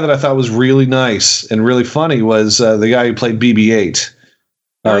other guy that I thought was really nice and really funny was the guy who played BB-8.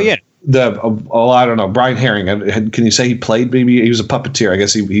 I don't know, Brian Herring. Can you say he played BB-8? He was a puppeteer. I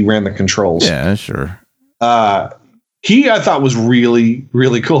guess he ran the controls. Yeah, sure. He, I thought, was really,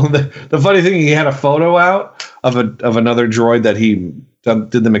 really cool. And the funny thing, he had a photo out of another droid that he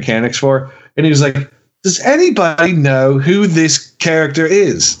did the mechanics for, and he was like, does anybody know who this character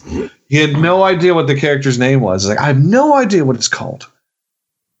is? He had no idea what the character's name was. He's like, I have no idea what it's called.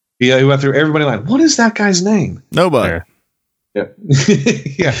 He went through everybody like, what is that guy's name? Nobody. Yeah.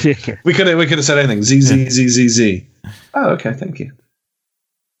 Yeah. We could have said anything. ZZZZZ. Oh, okay. Thank you.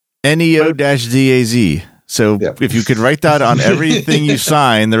 NEOZAZ. So if you could write that on everything you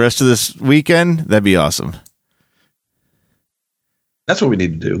sign the rest of this weekend, that'd be awesome. That's what we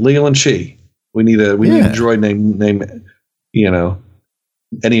need to do. Leland Shee. We need a droid name,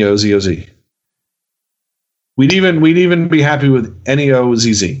 NEOZOZ. We'd even be happy with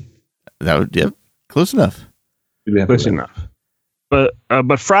NEOZZ. That would, close enough. Close enough. But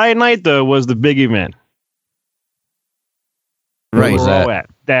Friday night though was the big event. Right. We're all at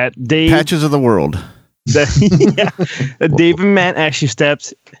that Dave Patches of the World. That Dave and Matt actually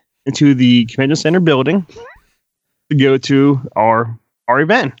stepped into the convention center building to go to our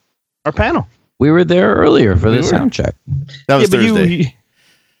event, our panel. We were there earlier for the sound check. That was Thursday.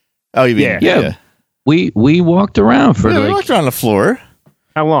 You mean? Yeah. We walked around for we walked around the floor.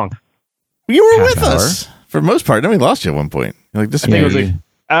 How long? You were with us for the most part. Then we lost you at one point. You're like this.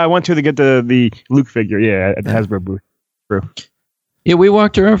 I went to get the Luke figure. Yeah, at the Hasbro booth. True. Yeah, we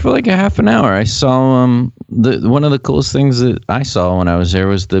walked around for like a half an hour. I saw one of the coolest things that I saw when I was there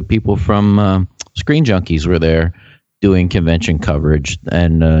was the people from Screen Junkies were there doing convention coverage,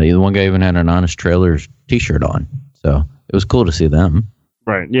 and the one guy even had an Honest Trailers t-shirt on. So it was cool to see them.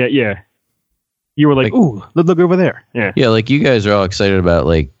 Right. Yeah. You were like, ooh, look over there. Yeah. Yeah, like you guys are all excited about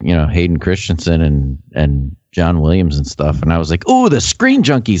Hayden Christensen and John Williams and stuff, and I was like, ooh, the Screen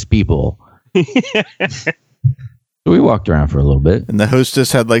Junkies people. So we walked around for a little bit. And the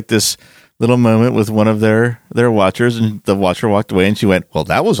hostess had like this little moment with one of their watchers, and the watcher walked away and she went, well,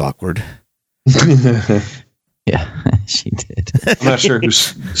 that was awkward. Yeah, she did. I'm not sure who's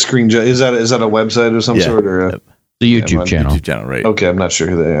Screen is that a website of some sort or the YouTube channel. YouTube channel, right? Okay, I'm not sure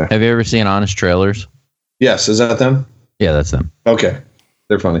who they are. Have you ever seen Honest Trailers? Yes, is that them? Yeah, that's them. Okay,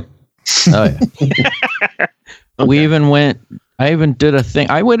 they're funny. Oh yeah. We even went. I even did a thing.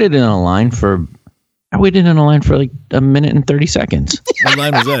 I waited in a line for I waited in a line for like a minute and 30 seconds. What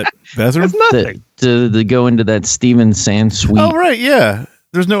line was that? Bathroom? Nothing. To go into that Steven Sand suite. Oh, right, yeah.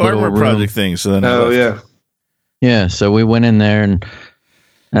 There's no Little artwork room. project thing. So then yeah. Yeah, so we went in there and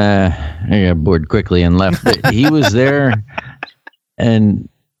I got bored quickly and left. But he was there, and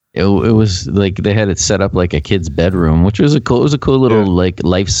it was like they had it set up like a kid's bedroom, which was a cool little like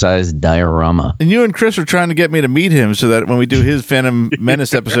life-size diorama. And you and Chris were trying to get me to meet him so that when we do his Phantom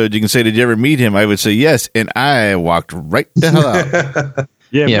Menace episode, you can say, "Did you ever meet him?" I would say yes, and I walked right the hell out.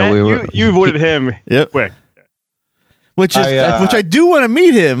 Yeah, Matt, we were. You avoided him. Yep. Quick. Which I do want to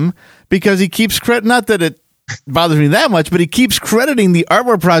meet him because he keeps not that it bothers me that much, but he keeps crediting the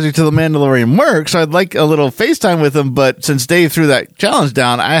artwork project to the Mandalorian work. So I'd like a little FaceTime with him, but since Dave threw that challenge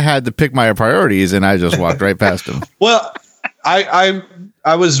down, I had to pick my priorities, and I just walked right past him. Well, I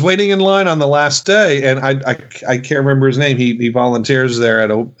was waiting in line on the last day, and I can't remember his name. He volunteers there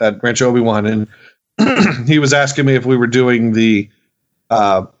at Rancho Obi-Wan, and he was asking me if we were doing the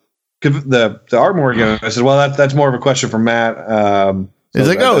Artmore again. I said, well, that's more of a question for Matt. He's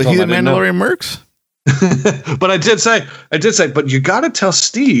like, oh, is he the Mandalorian Mercs? But I did say, but you got to tell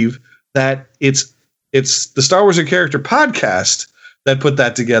Steve that it's the Star Wars and Character podcast that put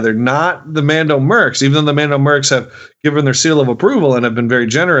that together, not the Mando Mercs. Even though the Mando Mercs have given their seal of approval and have been very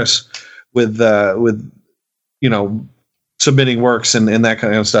generous with submitting works and that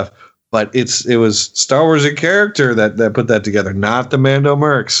kind of stuff. But it was Star Wars and Character that put that together, not the Mando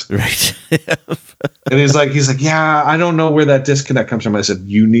Mercs. Right. And he's like, yeah, I don't know where that disconnect comes from. I said,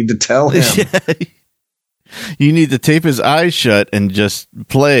 you need to tell him. You need to tape his eyes shut and just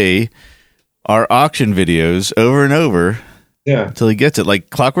play our auction videos over and over. Yeah. Until he gets it, like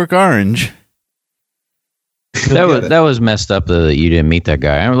Clockwork Orange. That was messed up that you didn't meet that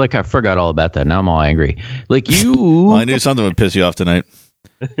guy. I forgot all about that. Now I'm all angry. Like you, well, I knew something would piss you off tonight.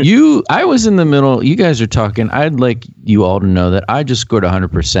 I was in the middle. You guys are talking. I'd like you all to know that I just scored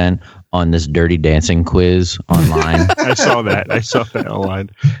 100% on this Dirty Dancing quiz online. I saw that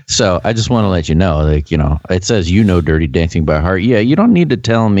online. So I just want to let you know, it says Dirty Dancing by heart. Yeah, you don't need to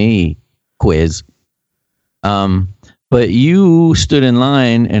tell me quiz. But you stood in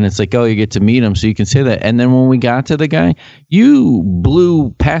line, and it's like, oh, you get to meet him, so you can say that. And then when we got to the guy, you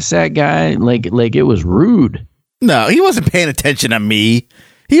blew past that guy like it was rude. No, he wasn't paying attention to me.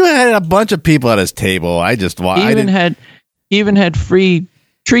 He had a bunch of people at his table. I just watched. He even had free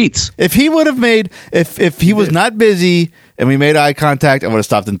treats. If he would have if he was not busy and we made eye contact, I would have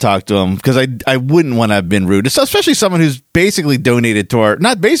stopped and talked to him because I wouldn't want to have been rude, especially someone who's basically donated to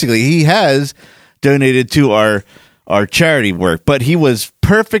he has donated to our charity work, but he was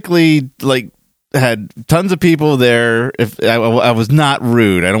perfectly had tons of people there. If I was not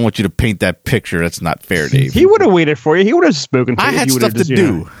rude, I don't want you to paint that picture. That's not fair, Dave. He would have waited for you. He would have spoken to you. I had stuff to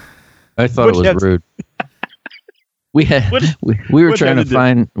do. I thought it was rude. We were trying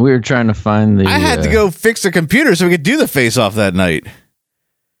to find the. I had to go fix the computer so we could do the face-off that night.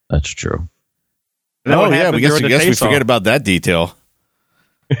 That's true. Oh yeah, we forget about that detail.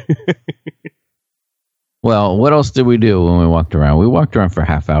 Well, what else did we do when we walked around? We walked around for a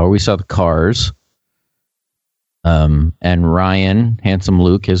half hour. We saw the cars. And Ryan, Handsome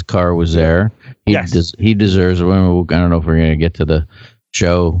Luke, his car was there. He deserves. I don't know if we're going to get to the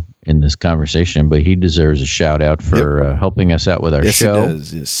show in this conversation, but he deserves a shout out for helping us out with our show. He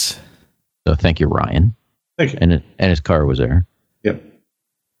does, yes. So thank you, Ryan. Thank you. And his car was there. Yep.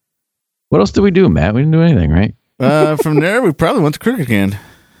 What else did we do, Matt? We didn't do anything, right? From there, we probably went to Cricket Can.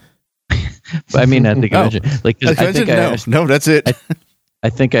 I mean, at the convention. No, that's it. I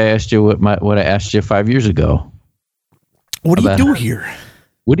think I asked you what I asked you 5 years ago. What do you do here?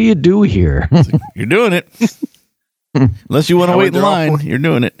 What do you do here? You're doing it. Unless you want to wait in line, you're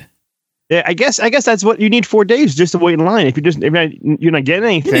doing it. Yeah, I guess that's what you need 4 days just to wait in line. If you're not getting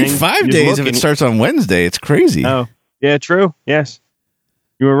anything, you need 5 days if it starts on Wednesday. It's crazy. Oh, yeah, true. Yes,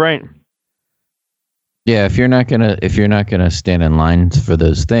 you were right. Yeah, if you're not gonna stand in line for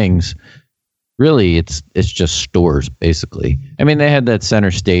those things, really, it's just stores basically. I mean, they had that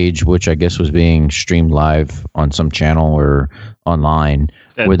center stage, which I guess was being streamed live on some channel or online,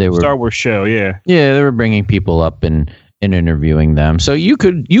 where they were Star Wars show. Yeah, they were bringing people up and interviewing them. So you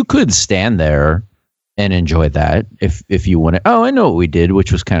could stand there and enjoy that if you wanted. Oh, I know what we did,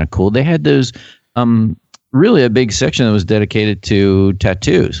 which was kind of cool. They had those really a big section that was dedicated to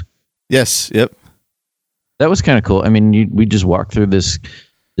tattoos. Yes. Yep. That was kind of cool. I mean, we just walked through this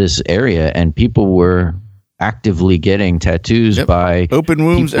area, and people were actively getting tattoos by open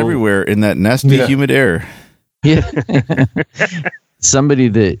wounds everywhere in that nasty, humid air. Yeah.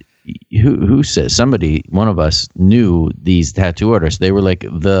 Somebody who said one of us knew these tattoo artists. They were like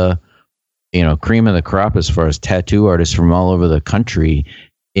the cream of the crop as far as tattoo artists from all over the country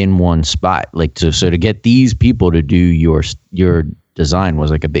in one spot. Like, so to get these people to do your design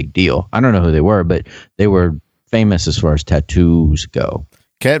was like a big deal. I don't know who they were, but they were famous as far as tattoos go.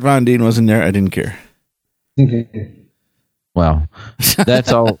 Kat Von D wasn't there. I didn't care. Well,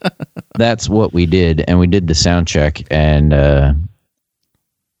 that's all. That's what we did, and we did the sound check. And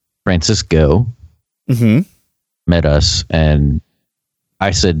Francisco met us, and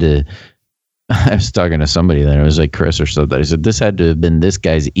I said I was talking to somebody then. It was like Chris or something. I said this had to have been this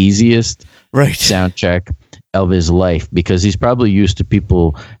guy's easiest sound check of his life, because he's probably used to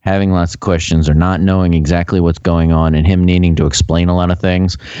people having lots of questions or not knowing exactly what's going on, and him needing to explain a lot of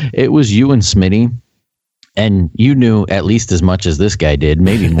things. It was you and Smitty. And you knew at least as much as this guy did,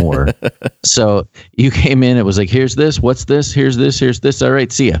 maybe more. So you came in, it was like, here's this, what's this, here's this, all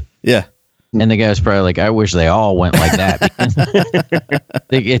right, see ya. Yeah. And the guy was probably like, I wish they all went like that.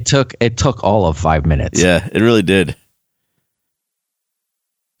 It took all of 5 minutes. Yeah, it really did.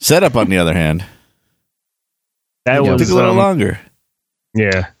 Setup, on the other hand, that took a little longer.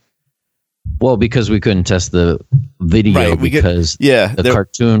 Yeah. Well, because we couldn't test the video, because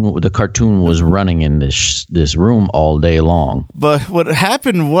the cartoon was running in this room all day long. But what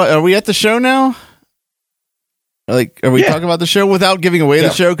happened? What are we at the show now? Like, are we talking about the show without giving away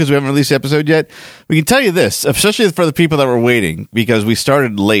the show because we haven't released the episode yet? We can tell you this, especially for the people that were waiting, because we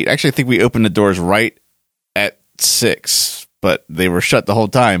started late. Actually, I think we opened the doors right at 6, but they were shut the whole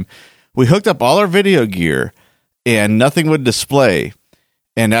time. We hooked up all our video gear, and nothing would display.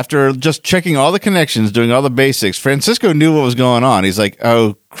 And after just checking all the connections, doing all the basics, Francisco knew what was going on. He's like,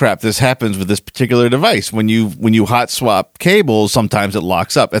 "Oh crap, this happens with this particular device. When you hot swap cables, sometimes it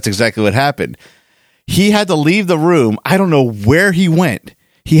locks up." That's exactly what happened. He had to leave the room. I don't know where he went.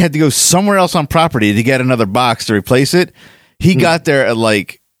 He had to go somewhere else on property to get another box to replace it. He got there at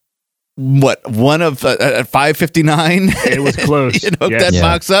like at 5:59. It was close. Hooked that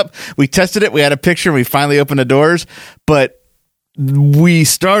box up. We tested it. We had a picture. And we finally opened the doors, but we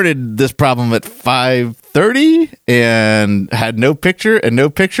started this problem at 5:30 and had no picture, and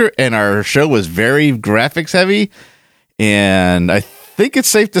our show was very graphics heavy. And I think it's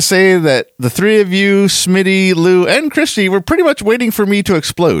safe to say that the three of you, Smitty, Lou, and Christy, were pretty much waiting for me to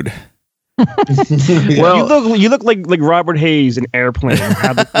explode. Well, you look like Robert Hayes in Airplane.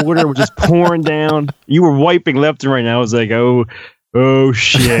 How the water was just pouring down. You were wiping left and right. And I was like, oh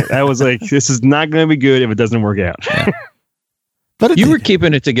shit. I was like, this is not going to be good if it doesn't work out. But you were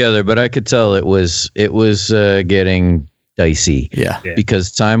keeping it together, but I could tell it was getting dicey. Yeah.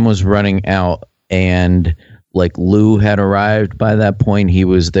 Because time was running out, and like Lou had arrived by that point. He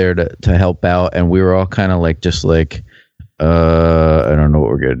was there to help out, and we were all kind of like I don't know what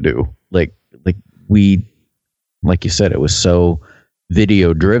we're gonna do. Like you said, it was so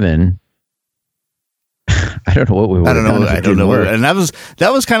video driven. I don't know what we were. I don't know. And that was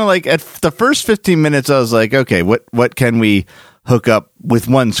kind of like at the first 15 minutes. I was like, okay, what can we hook up with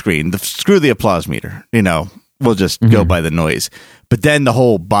one screen? Screw the applause meter. We'll just go by the noise. But then the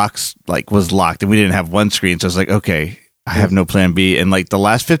whole box was locked, and we didn't have one screen. So I was like, okay, I have no plan B. And the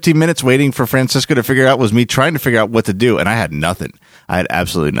last 15 minutes waiting for Francisco to figure out was me trying to figure out what to do, and I had nothing. I had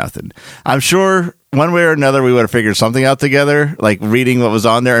absolutely nothing. I'm sure one way or another we would have figured something out together, like reading what was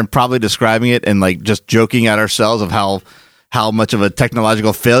on there and probably describing it and just joking at ourselves of how much of a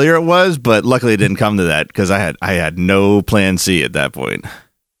technological failure it was. But luckily it didn't come to that, because I had no plan C at that point.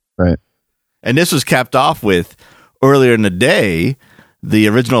 Right. And this was capped off with earlier in the day, the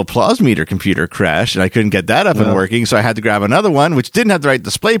original applause meter computer crashed, and I couldn't get that up and working, so I had to grab another one, which didn't have the right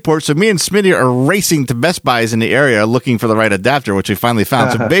display port. So me and Smitty are racing to Best Buys in the area looking for the right adapter, which we finally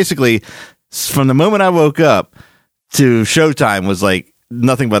found. So basically, from the moment I woke up to showtime was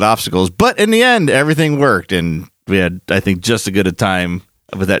nothing but obstacles. But in the end, everything worked, and we had, I think, just as good a time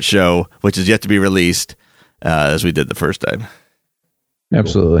with that show, which is yet to be released, as we did the first time.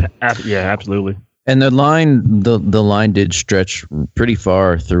 Absolutely. Yeah, absolutely. And the line did stretch pretty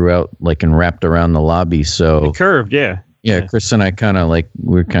far throughout, and wrapped around the lobby. So it curved, yeah. Chris and I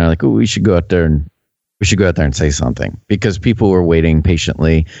we should go out there and say something, because people were waiting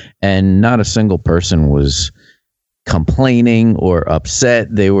patiently, and not a single person was complaining or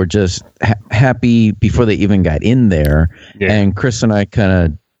upset. They were just happy before they even got in there. Yeah. And Chris and I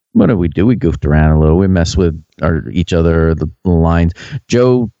what did we do? We goofed around a little. We messed with each other, the lines.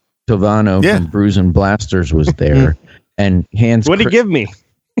 Joe Tovano from Brews and Blasters was there, and what did he give me?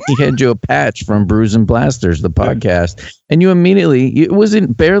 He had you a patch from Brews and Blasters, the podcast, and you immediately, it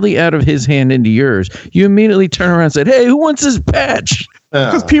wasn't barely out of his hand into yours. You immediately turn around and said, "Hey, who wants this patch?"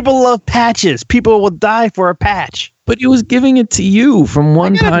 Because people love patches. People will die for a patch. But he was giving it to you from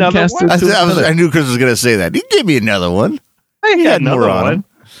one podcaster to another. I knew Chris was going to say that. He gave me another one. I got another one.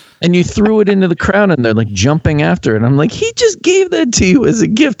 And you threw it into the crowd, and they're like jumping after it. I'm like, he just gave that to you as a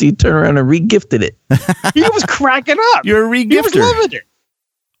gift. He turned around and re-gifted it. He was cracking up. You're a re-gifter. He was loving it.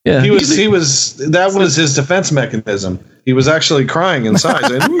 Yeah, he was. That was his defense mechanism. He was actually crying inside.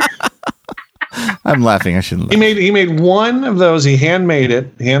 I'm laughing. I shouldn't laugh. He made one of those. He handmade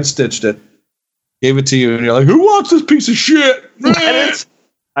it, hand stitched it, gave it to you, and you're like, "Who wants this piece of shit?"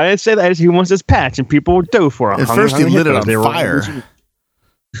 I didn't say that. He wants this patch, and people would do for it. At first, he lit it on fire.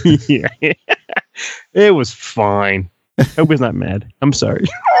 Yeah, it was fine. I hope he's not mad. I'm sorry.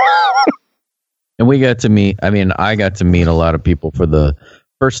 And we got to meet. I mean, I got to meet a lot of people for the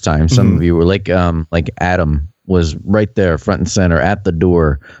first time. Some of you were like Adam was right there, front and center at the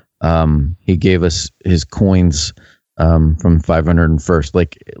door. He gave us his coins from 501st.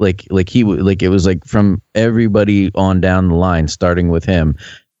 Like it was like from everybody on down the line, starting with him.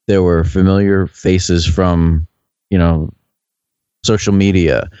 There were familiar faces from social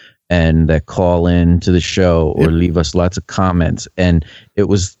media and that call in to the show or leave us lots of comments. And that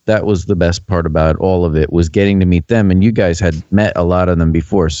was the best part about all of it, was getting to meet them. And you guys had met a lot of them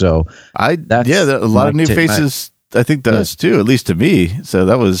before. So a lot of new faces, I think does too, at least to me. So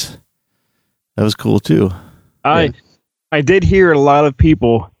that was cool too. I did hear a lot of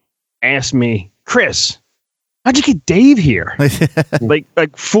people ask me, Chris, how'd you get Dave here? like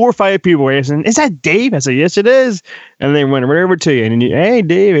 4 or 5 people were asking, is that Dave? I said, yes, it is. And they went right over to you. And hey,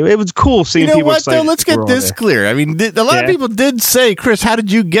 Dave, it was cool seeing people. What, though? Let's get this clear. I mean, a lot of people did say, Chris, how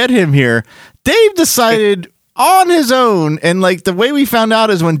did you get him here? Dave decided on his own. And like the way we found out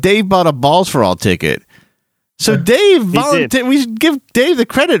is when Dave bought a Balls for All ticket. So Dave volunteered. We should give Dave the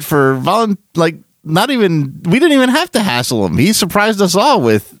credit for we didn't even have to hassle him. He surprised us all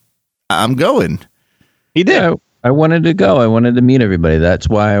with, I'm going. He did. Yeah, I wanted to go. I wanted to meet everybody. That's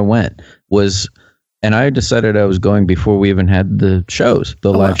why I went. And I decided I was going before we even had the shows,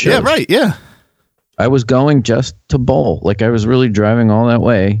 live shows. Yeah, right. Yeah. I was going just to bowl. Like I was really driving all that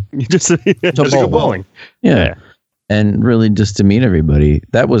way just to go bowling. Yeah. And really just to meet everybody.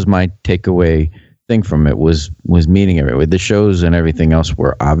 That was my takeaway thing from it was meeting everybody. The shows and everything else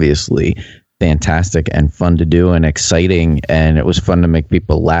were obviously fantastic and fun to do and exciting. And it was fun to make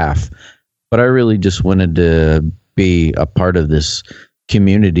people laugh. But I really just wanted to be a part of this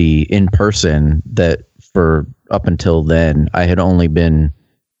community in person that for up until then, I had only been,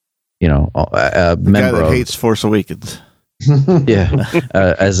 a member guy that hates Force Awakens. Yeah.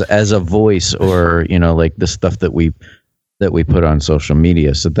 As a voice or, like the stuff that we put on social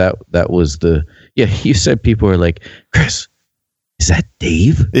media. So that was you said people were like, Chris, is that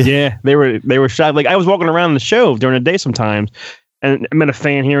Dave? Yeah, they were shocked. Like I was walking around the show during the day sometimes, and I met a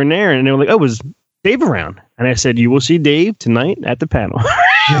fan here and there, and they were like, "Oh, was Dave around?" And I said, "You will see Dave tonight at the panel."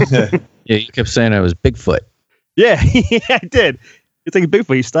 Yeah, you kept saying I was Bigfoot. Yeah, I did. It's like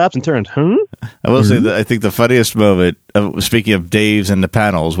Bigfoot. He stops and turns. Huh? I will say that I think the funniest moment, speaking of Dave's and the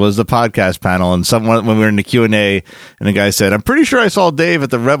panels, was the podcast panel, and someone when we were in the Q&A, and the guy said, "I'm pretty sure I saw Dave at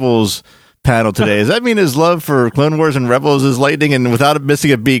the Rebels panel today. Does that mean his love for Clone Wars and Rebels is lightning?" And without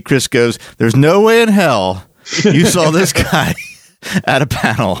missing a beat, Chris goes, "There's no way in hell you saw this guy at a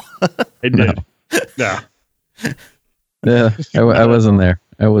panel." I did. No. Yeah, I wasn't there.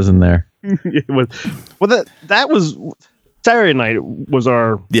 It was, well, that was Saturday night was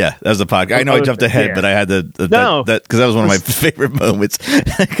our... Yeah, that was the podcast. I know I jumped ahead, but I had that because that was one of my favorite moments.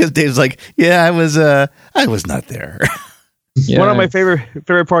 Because Dave's like, "Yeah, I was not there." Yeah. One of my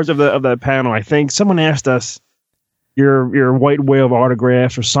favorite parts of the panel, I think someone asked us your white whale of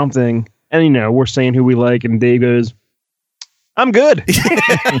autographs or something, and we're saying who we like, and Dave goes, "I'm good."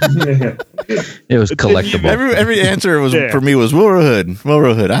 It was collectible. Every answer was for me was Wilrow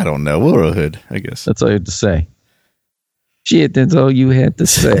Hood. I don't know, Wilrow Hood. I guess that's all you had to say. Shit, that's all you had to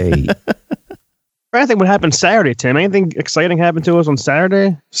say. I think what happened Saturday, Tim? Anything exciting happened to us on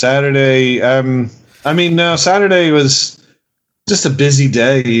Saturday? Saturday, no. Saturday was just a busy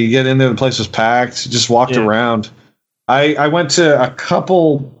day. You get in there, the place was packed. Just walked around. I went to a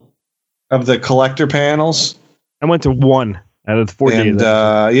couple of the collector panels. I went to one out of the 4 days.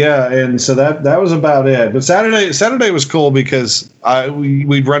 And so that was about it. But Saturday was cool because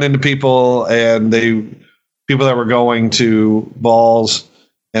we'd run into people and people that were going to balls,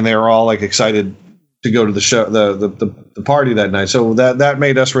 and they were all like excited to go to the show, the party that night. So that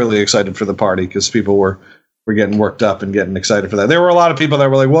made us really excited for the party because people were getting worked up and getting excited for that. There were a lot of people that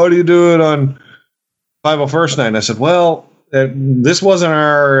were like, "What are you doing on 501st night?" And I said, "Well, this wasn't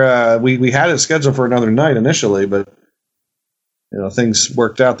our. We had it scheduled for another night initially, but things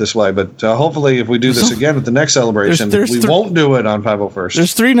worked out this way. But hopefully, if we do this again at the next celebration, we won't do it on 501st.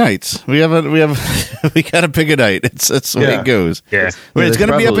 There's 3 nights. We got to pick a night. It's the way it goes. Yeah, it's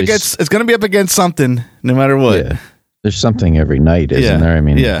going to be up against. It's going to be up against something, no matter what. Yeah. There's something every night, isn't there? I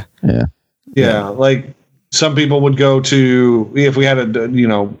mean, yeah. Like some people would go to, if we had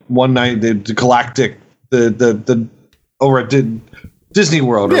one night the Galactic, the over at Disney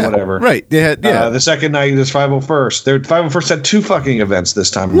World or whatever. Right. They had the second night is 501st. 501st had 2 fucking events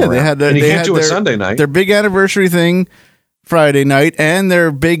this time around. They had and you can't do it Sunday night. Their big anniversary thing Friday night and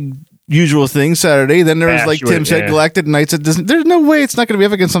their big usual thing Saturday. Then there was, like Tim said, Galactic Nights at Disney. There's no way it's not going to be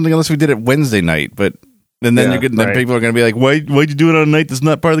up against something unless we did it Wednesday night. But then then people are going to be like, why'd you do it on a night that's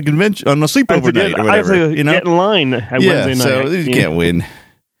not part of the convention, on a sleepover night or whatever? I get in line at Wednesday night. So you can't win.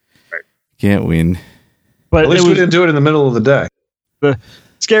 Can't win. But at least we didn't do it in the middle of the day. The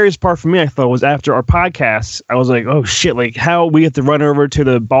scariest part for me, I thought, was after our podcast. I was like, oh shit, like how we have to run over to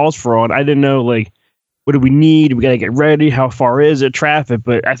the Balls for All. I didn't know, like, what do we need? We got to get ready. How far is it? Traffic.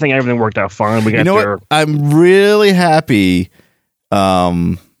 But I think everything worked out fine. We got there. What? I'm really happy.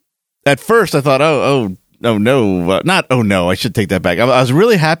 At first, I thought, I should take that back. I was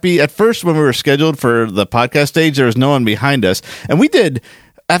really happy at first when we were scheduled for the podcast stage. There was no one behind us, and we did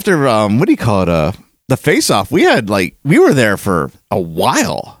after the face-off. We were there for a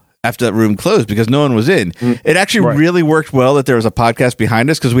while after that room closed because no one was in. It actually really worked well that there was a podcast behind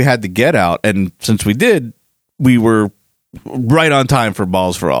us because we had to get out, and since we did, we were right on time for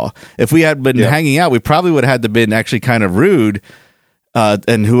Balls for All. If we had been hanging out, we probably would have had to been actually kind of rude.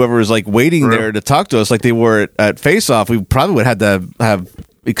 And whoever was like waiting there to talk to us like they were at Face Off, we probably would have had to have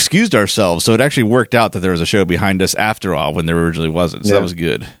excused ourselves. So it actually worked out that there was a show behind us after all when there originally wasn't. So that was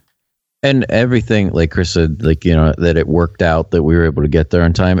good. And everything, like Chris said, that it worked out that we were able to get there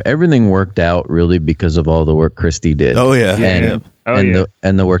on time. Everything worked out really because of all the work Christy did. Oh yeah.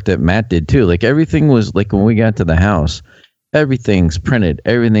 And the work that Matt did too. Like everything was like when we got to the house, everything's printed,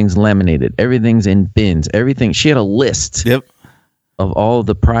 everything's laminated, everything's in bins, everything. She had a list. Yep. Of all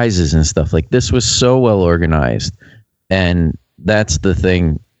the prizes and stuff. Like this was so well organized, and that's the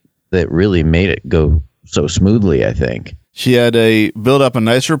thing that really made it go so smoothly, I think. She had build up a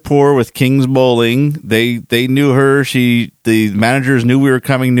nice rapport with King's Bowling. They knew her. The managers knew we were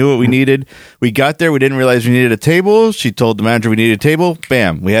coming, knew what we needed. We got there, we didn't realize we needed a table. She told the manager we needed a table.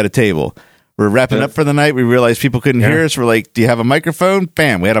 Bam, we had a table. We're wrapping up for the night. We realized people couldn't hear us. We're like, do you have a microphone?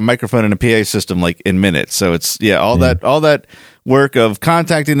 Bam, we had a microphone and a PA system like in minutes. So it's all that work of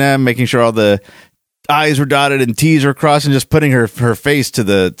contacting them, making sure all the I's were dotted and T's were crossed, and just putting her face to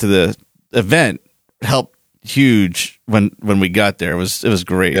the event helped huge when we got there. It was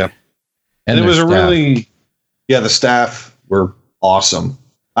great. Yeah. And it was the staff were awesome.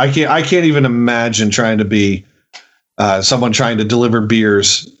 I can't even imagine trying to be someone trying to deliver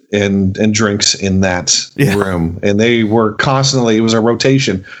beers and drinks in that room. And they were constantly, it was a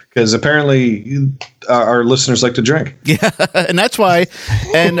rotation because apparently our listeners like to drink. Yeah. And that's why,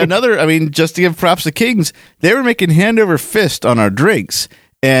 and just to give props to Kings, they were making hand over fist on our drinks.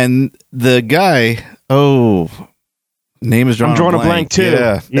 And the guy, name is drawing I'm drawing a blank too.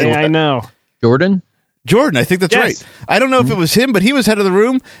 Yeah, I know. Jordan, I think that's right. I don't know if it was him, but he was head of the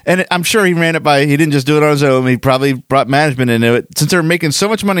room, and I'm sure he ran it by. He didn't just do it on his own. He probably brought management into it. Since they were making so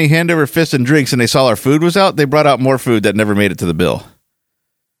much money hand over fist and drinks, and they saw our food was out, they brought out more food that never made it to the bill.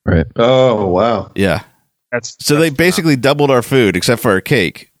 Right. Oh wow. Yeah. So they basically doubled our food except for our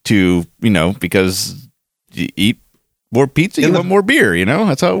cake because you eat more pizza, you want more beer.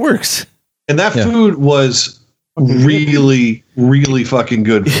 That's how it works. And that food was really, really fucking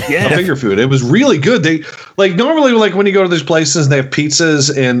good. Finger food. It was really good. They normally when you go to these places and they have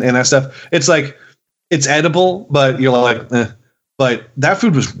pizzas and that stuff, it's like it's edible, but you're like, but that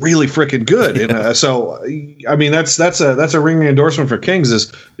food was really freaking good. And so I mean that's a ringing endorsement for Kings.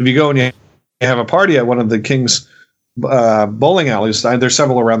 Is if you go and you have a party at one of the Kings bowling alleys, there's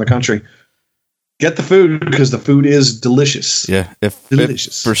several around the country. Get the food because the food is delicious. Yeah, if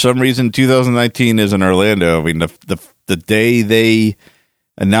for some reason 2019 is in Orlando, I mean the day they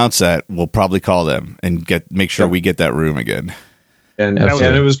announce that, we'll probably call them and make sure we get that room again. And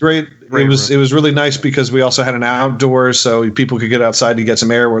it was great. It was really nice because we also had an outdoor, so people could get outside to get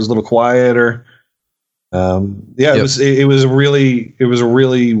some air. Where it was a little quieter. It was a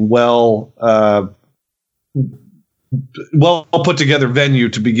really well put together venue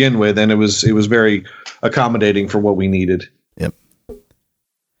to begin with, and it was very accommodating for what we needed. Yep,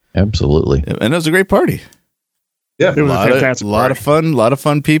 absolutely, and it was a great party. Yeah, it was a lot of fun. A lot of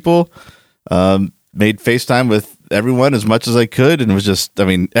fun people. Made FaceTime with everyone as much as I could, and it was just, I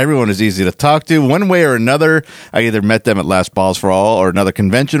mean, everyone is easy to talk to. One way or another, I either met them at Last Balls for All or another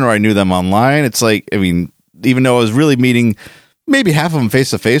convention, or I knew them online. It's like, I mean, even though I was really meeting maybe half of them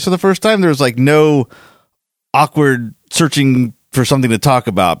face to face for the first time, there was like no awkward searching for something to talk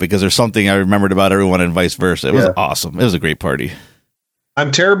about because there's something I remembered about everyone and vice versa. It was awesome. It was a great party. I'm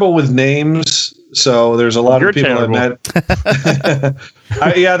terrible with names, so there's a lot of people I've met.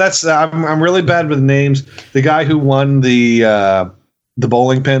 I'm really bad with names. The guy who won the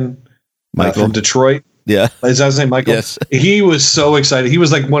bowling pin, Michael from Detroit. Yeah, is that his name, Michael? Yes. He was so excited. He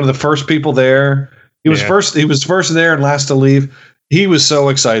was like one of the first people there. He was first. He was first there and last to leave. He was so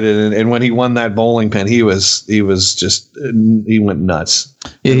excited, and when he won that bowling pin, he went nuts.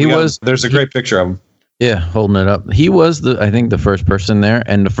 Yeah, There's a great picture of him. Yeah, holding it up. He was I think the first person there,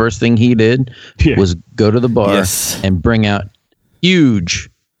 and the first thing he did was go to the bar and bring out huge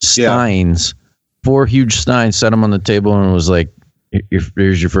steins, 4 huge steins, set them on the table, and was like,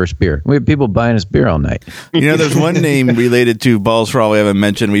 "Here's your first beer." We had people buying us beer all night. You know, there's one name related to Balls for All we haven't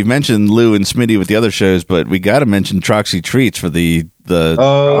mentioned. We've mentioned Lou and Smitty with the other shows, but we got to mention Troxy Treats for the what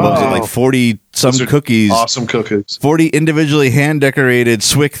was it, like 40 some cookies, awesome cookies, 40 individually hand decorated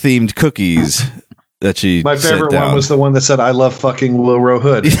Swick themed cookies. That she my favorite one was the one that said, "I love fucking Wilro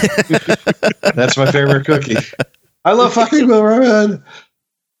Hood." That's my favorite cookie. I love fucking Wilro Hood.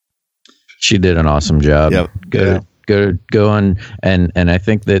 She did an awesome job. Yep. Go on, and I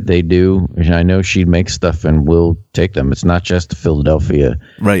think that they do. I know she makes stuff and will take them. It's not just the Philadelphia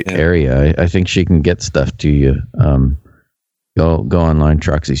area. I think she can get stuff to you. Go online,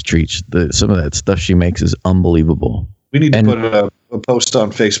 Troxy's Treats. Some of that stuff she makes is unbelievable. We need to put a post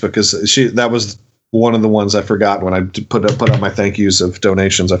on Facebook because that was one of the ones I forgot when I put up my thank yous of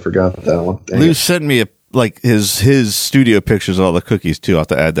donations. I forgot that one. Lou sent me his studio pictures of all the cookies too. I'll have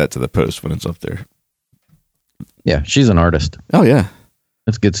to add that to the post when it's up there. Yeah, she's an artist. Oh yeah,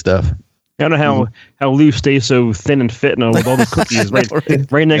 that's good stuff. I don't know how Lou stays so thin and fit now with all the cookies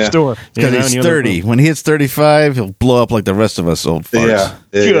right next door. Because he's 30. When he hits 35, he'll blow up like the rest of us old farts.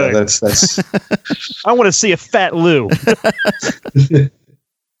 Yeah, that's. I want to see a fat Lou.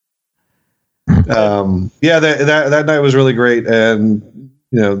 That night was really great, and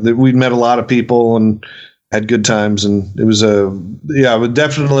we met a lot of people and had good times, and it was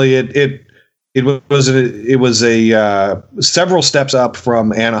definitely it was several steps up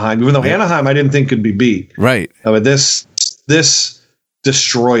from Anaheim, even though Anaheim I didn't think could be beat. Right, but this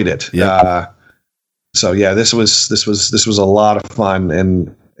destroyed it. Yeah. This was a lot of fun,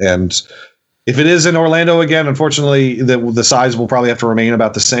 and if it is in Orlando again, unfortunately, the size will probably have to remain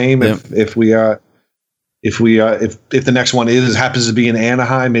about the same. Yep. If the next one happens to be in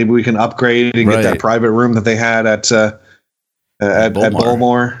Anaheim, maybe we can upgrade and get that private room that they had at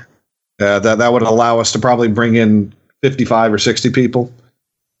Bullmore. That would allow us to probably bring in 55 or 60 people.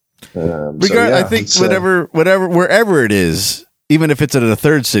 I think wherever it is, even if it's in a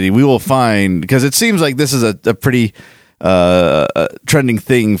third city, we will find, because it seems like this is a pretty trending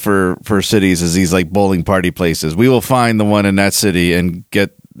thing for cities, is these like bowling party places. We will find the one in that city and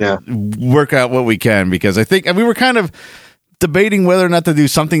work out what we can, because I think, and we were kind of debating whether or not to do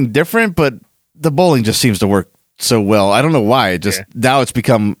something different, but the bowling just seems to work so well. I don't know why. Now it's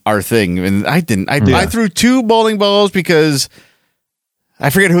become our thing. And I threw 2 bowling balls because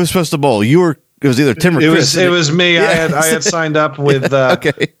I forget who was supposed to bowl. It was either Tim or Chris. It was me. Yeah. I had signed up with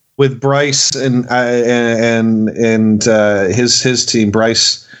with Bryce and his team.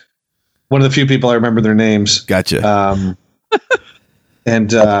 Bryce, one of the few people I remember their names. Gotcha.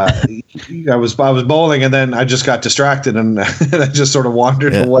 And I was bowling, and then I just got distracted, and I just sort of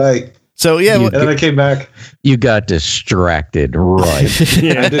wandered away. So and then I came back. You got distracted, right?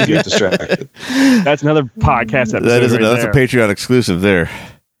 I did get distracted. That's another podcast episode. That's a Patreon exclusive there.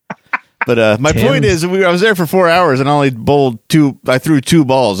 But my point is, I was there for 4 hours and I only bowled 2. I threw 2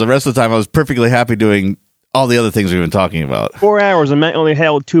 balls. The rest of the time, I was perfectly happy doing all the other things we've been talking about. 4 hours and Matt only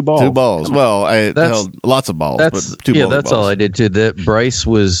held 2 balls. 2 balls. Well, I held lots of balls, but 2 balls. Yeah, that's all I did too. That Bryce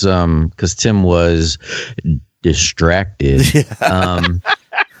was because Tim was distracted.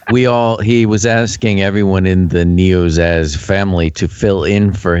 He was asking everyone in the NEOZAZ family to fill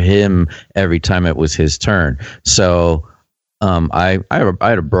in for him every time it was his turn. So I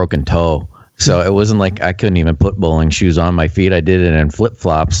had a broken toe. So it wasn't like I couldn't even put bowling shoes on my feet. I did it in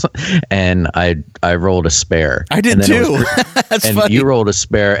flip-flops, and I rolled a spare. I did too. That's and funny. You rolled a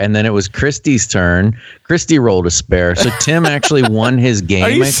spare, and then it was Christy's turn. Christy rolled a spare. So Tim actually won his game, Are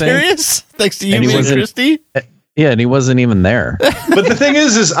you I think. serious? Thanks to you and Christy? Yeah, and he wasn't even there. But the thing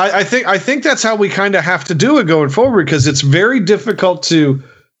is I think that's how we kind of have to do it going forward, because it's very difficult to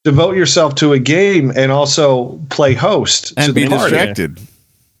devote yourself to a game and also play host and to be the party. distracted.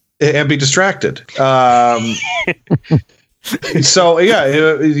 And be distracted. So yeah,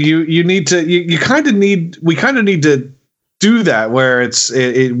 you need to. We kind of need to do that where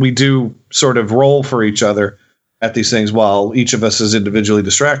we do sort of roll for each other at these things while each of us is individually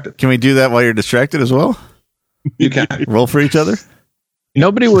distracted. Can we do that while you're distracted as well? You can roll for each other.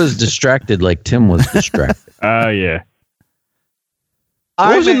 Nobody was distracted like Tim was distracted. Oh yeah.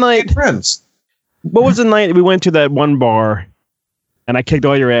 What was the night? Friends. What was the night we went to that one bar, and I kicked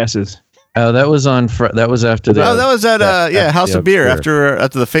all your asses? Oh, that was on. That was after the. Oh, that was at House of Beer after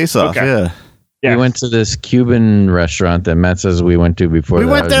the face off. Okay. Yeah. We went to this Cuban restaurant that Matt says we went to before. We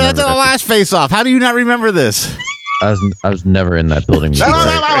went there after the last face off. How do you not remember this? I was never in that building before.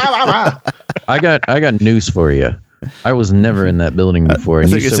 I got news for you. I was never in that building before,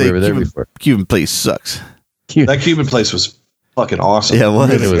 and you said we were there before. Cuban place sucks. That Cuban place was fucking awesome. Yeah,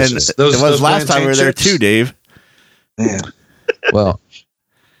 it was last time we were there too, Dave. Man. Well,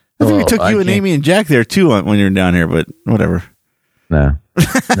 I think we took you and Amy and Jack there too when you were down here, but whatever. No,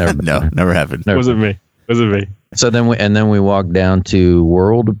 never happened. Wasn't me. So then we walked down to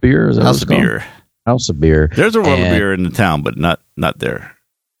World of Beer. Is that House of Beer. House of Beer. There's a World of Beer in the town, but not there.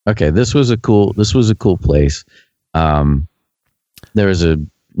 Okay, this was a cool place. There was a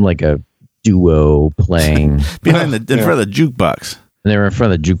duo playing in front of the jukebox. And they were in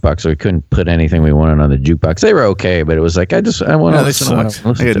front of the jukebox, so we couldn't put anything we wanted on the jukebox. They were okay, but it was like I want to listen. I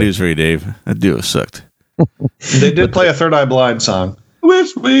got news for you, Dave. That duo sucked. They did play a Third Eye Blind song.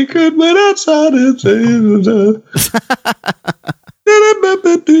 Wish we could wait outside and say.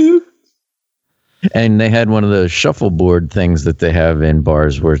 And they had one of those shuffleboard things that they have in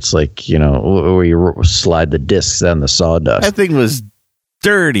bars where it's like, where you slide the discs down the sawdust. That thing was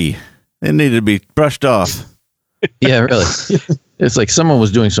dirty. It needed to be brushed off. Yeah, really. It's like someone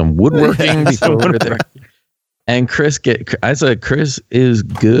was doing some woodworking before we were there. And Chris is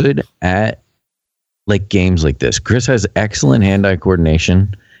good at like games like this. Chris has excellent hand-eye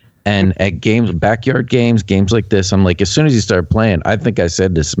coordination. And at backyard games like this, I'm like, as soon as he started playing, I think I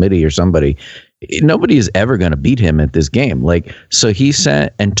said to Smitty or somebody, nobody is ever going to beat him at this game. Like, so he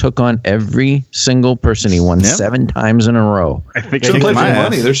sat and took on every single person. He won 7 times in a row. I think should have played for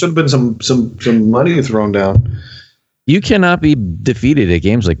money. There should have been some money thrown down. You cannot be defeated at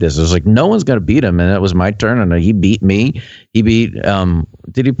games like this. It was like no one's going to beat him, and it was my turn, and he beat me. He beat.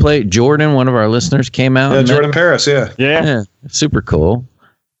 Did he play Jordan? One of our listeners came out. Yeah, Jordan Paris. Yeah, super cool.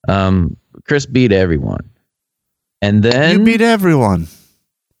 Chris beat everyone, and then you beat everyone.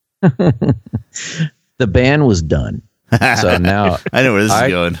 The band was done. So now I know where this is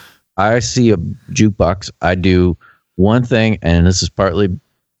going. I see a jukebox. I do one thing, and this is partly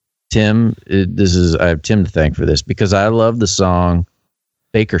Tim. I have Tim to thank for this because I love the song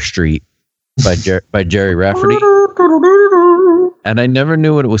 "Baker Street" by Jerry Rafferty, and I never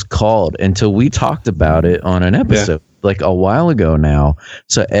knew what it was called until we talked about it on an episode like a while ago now.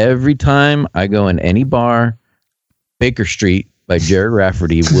 So every time I go in any bar, "Baker Street" by Jerry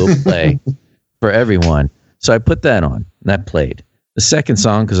Rafferty will play for everyone. So I put that on. And that played. The second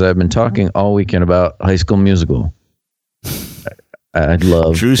song, because I've been talking all weekend about High School Musical. I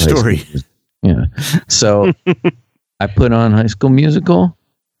love true story. Yeah. So I put on High School Musical.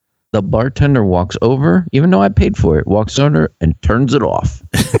 The bartender walks over, even though I paid for it, walks over and turns it off.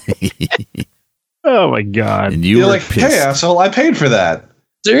 Oh my God. And you're like, pissed. Hey, asshole, I paid for that.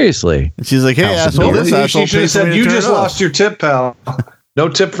 Seriously. And she's like, hey, asshole, this asshole. You should have said, you just lost your tip, pal. No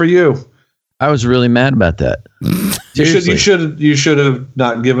tip for you. I was really mad about that. You should have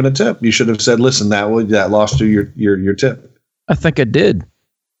not given a tip. You should have said, listen, that lost you your tip. I think I did.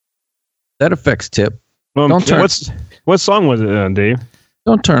 That affects tip. What song was it, Dave?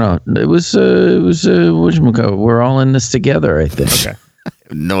 Don't turn on. It was whatchamacallit, We're All in This Together, I think. Okay. I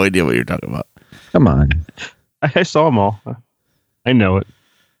have no idea what you're talking about. Come on. I saw them all. I know it.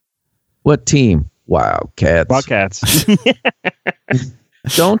 What team? Wildcats.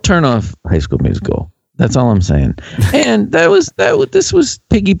 Don't turn off High School Musical. That's all I'm saying. And this was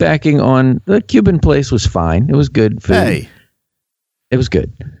piggybacking on the Cuban place was fine. It was good food. Hey. It was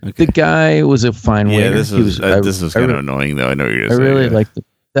good. Okay. The guy was a fine waiter. Yeah, this was kind of annoying though. I know what you're going to say. I really liked it.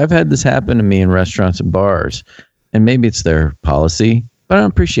 I've had this happen to me in restaurants and bars, and maybe it's their policy, but I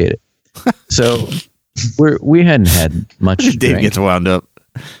don't appreciate it. So we hadn't had much to Dave drink. Gets wound up.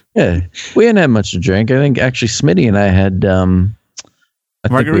 Yeah, we hadn't had much to drink. I think actually Smitty and I had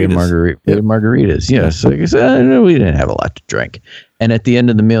margaritas. Yeah, so like I said, we didn't have a lot to drink. And at the end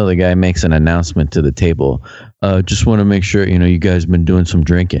of the meal, the guy makes an announcement to the table. Just want to make sure you guys have been doing some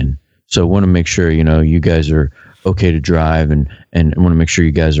drinking. So want to make sure you guys are okay to drive and want to make sure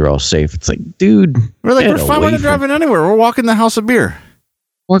you guys are all safe. It's like, dude, we're fine. We're not driving anywhere. We're walking the house of beer.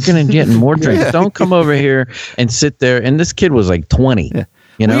 Working and getting more drinks. Yeah. Don't come over here and sit there. And this kid was like 20. Yeah.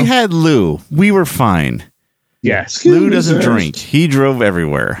 You know, we had Lou. We were fine. Yes, Lou doesn't drink. He drove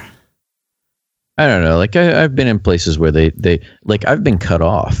everywhere. I don't know. Like I've been in places where they like I've been cut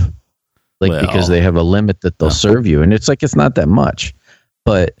off, like because they have a limit that they'll serve you, and it's like it's not that much,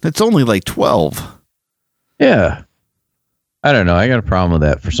 but it's only like 12. Yeah, I don't know. I got a problem with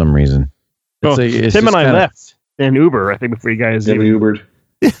that for some reason. Well, Tim and I left in Uber. I think before you guys we Ubered.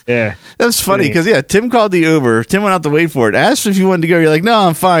 Yeah, that's funny because Tim called the Uber. Tim went out to wait for it. Asked if you wanted to go. You're like, no,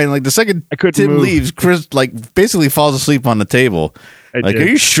 I'm fine. Like the second Tim leaves, Chris like basically falls asleep on the table. Like, are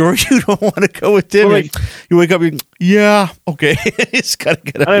you sure you don't want to go with Tim? Well, you wake up, yeah, okay. It's gotta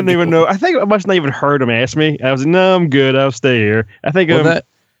get. I didn't even know. I think I must not even heard him ask me. I was like, no, I'm good. I'll stay here. I think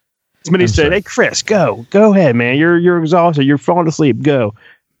somebody said, "Hey, Chris, go ahead, man. You're exhausted. You're falling asleep. Go."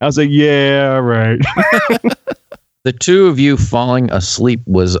 I was like, yeah, right. The two of you falling asleep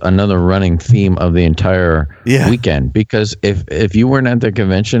was another running theme of the entire weekend, because if you weren't at the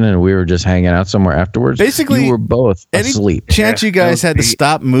convention and we were just hanging out somewhere afterwards, basically you were both asleep. Chance you guys had to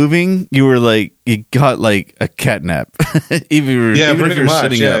stop moving, you were like, you got like a cat nap. even if you were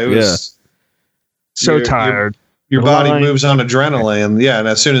sitting up. It was so tired. Your body moves on adrenaline. Yeah. And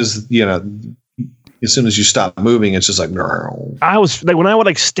as soon as you stop moving, it's just like, no. I was like, when I would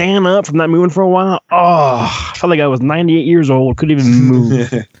like stand up from not moving for a while, I felt like I was 98 years old, couldn't even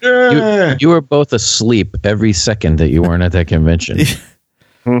move. You were both asleep every second that you weren't at that convention.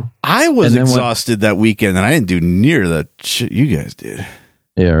 I was exhausted that weekend, and I didn't do near the shit you guys did.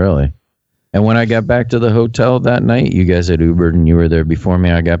 Yeah, really. And when I got back to the hotel that night, you guys had Ubered, and you were there before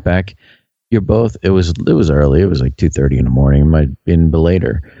me. I got back. You're both. It was early. It was like 2:30 in the morning. It might have been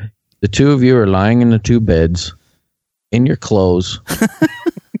later. The two of you are lying in the two beds, in your clothes.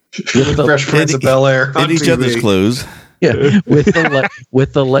 Fresh Prince of Bel-Air. In each other's clothes. Yeah,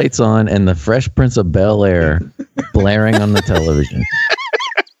 with the lights on and the Fresh Prince of Bel-Air blaring on the television.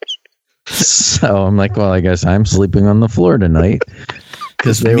 So I'm like, well, I guess I'm sleeping on the floor tonight.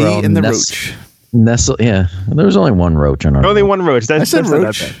 Because they were all in the roach. Nestled. Yeah, there was only one roach in our Only one roach. I said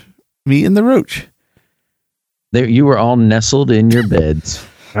roach. Me and the roach. You were all nestled in your beds.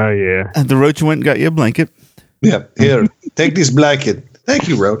 Oh, yeah. And the roach went and got you a blanket. Yeah, here, take this blanket. Thank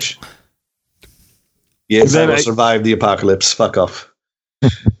you, roach. Yes, I will survive the apocalypse. Fuck off.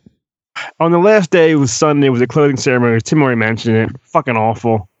 On the last day, it was Sunday, it was a closing ceremony. Tim already mentioned it. Fucking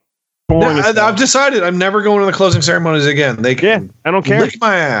awful. I've decided I'm never going to the closing ceremonies again. They can I don't care. Lick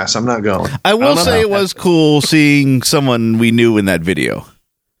my ass. I'm not going. I will say it was cool seeing someone we knew in that video.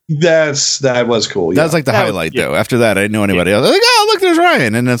 That was cool. That was like the highlight, though. After that, I didn't know anybody else. I was like, oh, look, there's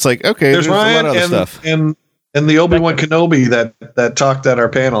Ryan. And it's like, okay, there's Ryan a lot of other stuff. And the Obi-Wan Kenobi that talked at our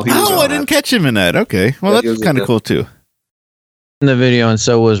panel. I didn't catch him in that. Okay. Well, that's kind of cool, too. In the video, and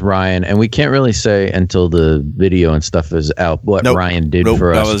so was Ryan. And we can't really say until the video and stuff is out what Ryan did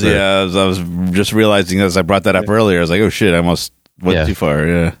for us. I was just realizing as I brought that up earlier. I was like, oh, shit, I almost went too far.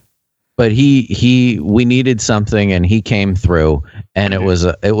 Yeah. But we needed something, and he came through, and it was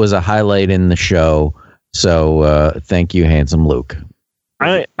a highlight in the show. So thank you, Handsome Luke.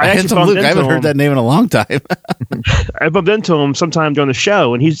 Handsome Luke. I haven't heard that name in a long time. I bumped into him sometime during the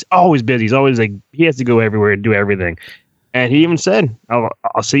show, and he's always busy. He's always like he has to go everywhere and do everything. And he even said,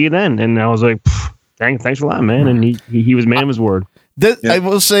 "I'll see you then." And I was like, "Thanks a lot, man." And he was man of his word. I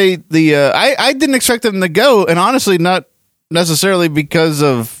will say I didn't expect them to go, and honestly, not necessarily because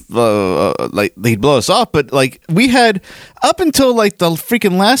of like they'd blow us off, but like we had up until like the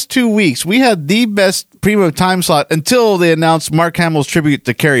freaking last 2 weeks, we had the best primo time slot until they announced Mark Hamill's tribute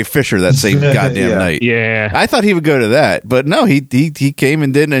to Carrie Fisher that same goddamn night. Yeah, I thought he would go to that, but no, he came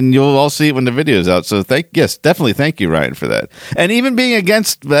and did, and you'll all see it when the video's out. So definitely thank you, Ryan, for that. And even being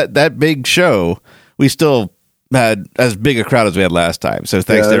against that big show, we still had as big a crowd as we had last time. So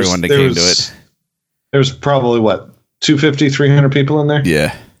thanks to everyone that came to it. There's probably 250, 300 people in there.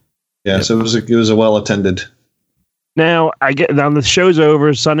 Yeah. So it was a well attended. Now the show's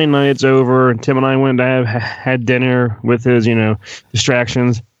over. Sunday night's over, and Tim and I went to had dinner with his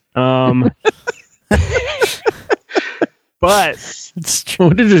distractions. But what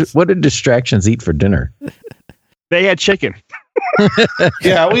did distractions eat for dinner? They had chicken.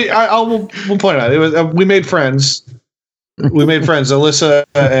 Yeah, we'll point out it was we made friends. We made friends, Alyssa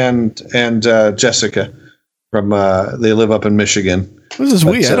and Jessica. From they live up in Michigan. What is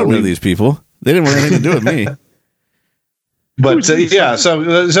this? I don't know these people. They didn't want anything to do with me. But I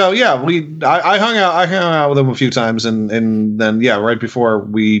hung out with them a few times, and then right before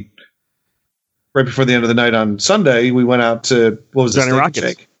we right before the end of the night on Sunday, we went out to, what was it? Johnny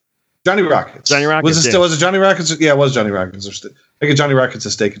Rockets. Johnny Rockets. Johnny Rockets. Was it Johnny Rockets? Yeah, it was Johnny Rockets. I get Johnny Rockets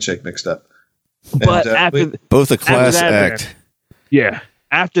and Steak and Shake mixed up. But both a class act. Yeah.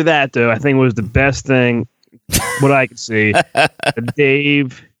 After that, though, I think was the best thing, what I could see, that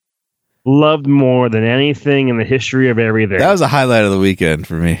Dave loved more than anything in the history of everything. That was a highlight of the weekend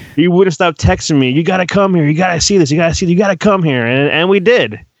for me. He wouldn't stop texting me, you got to come here. You got to see this. You got to come here. And we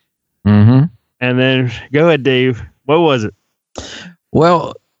did. Mm-hmm. And then, go ahead, Dave. What was it?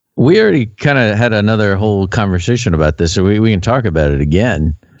 Well, we already kind of had another whole conversation about this, so we can talk about it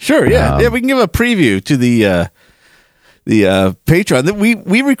again. Sure, yeah. We can give a preview to the Patreon.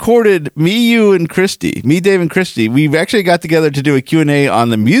 We recorded me, Dave, and Christy. We actually got together to do a Q&A on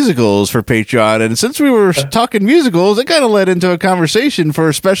the musicals for Patreon, and since we were talking musicals, it kind of led into a conversation for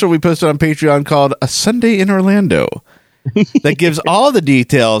a special we posted on Patreon called A Sunday in Orlando that gives all the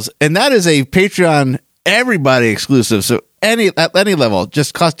details, and that is a Patreon everybody exclusive, so at any level,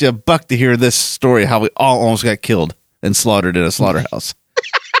 just cost you $1 to hear this story, how we all almost got killed and slaughtered in a slaughterhouse.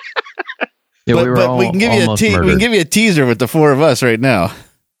 Yeah, but we can give you a teaser with the four of us right now.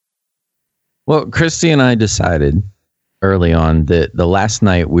 Well, Christy and I decided early on that the last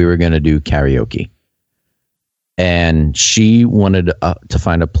night we were going to do karaoke. And she wanted to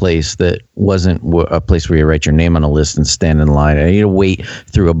find a place that wasn't a place where you write your name on a list and stand in line. I need to wait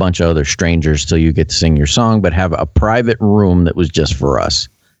through a bunch of other strangers till you get to sing your song, but have a private room that was just for us.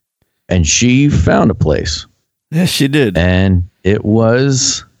 And she found a place. Yes, she did. And it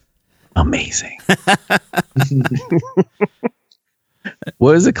was amazing.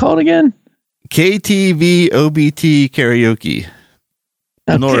 What is it called again? KTVOBT Karaoke.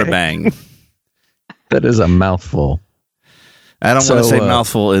 Okay. Norabang. That is a mouthful. I don't want to say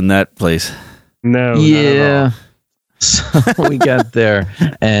mouthful in that place. No. Yeah. So we got there,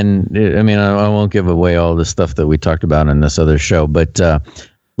 and I mean, I won't give away all the stuff that we talked about in this other show, but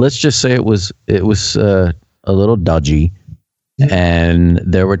let's just say it was a little dodgy, and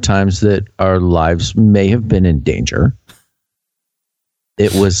there were times that our lives may have been in danger.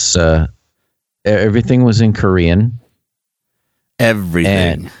 It was everything was in Korean.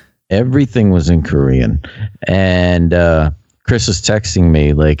 Everything was in Korean. And Chris is texting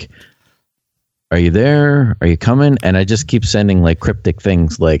me like, are you there? Are you coming? And I just keep sending like cryptic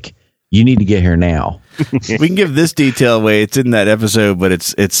things like, you need to get here now. We can give this detail away. It's in that episode, but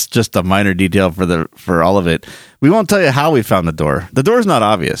it's just a minor detail for all of it. We won't tell you how we found the door. The door's not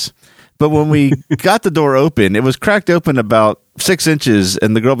obvious. But when we got the door open, it was cracked open about 6 inches,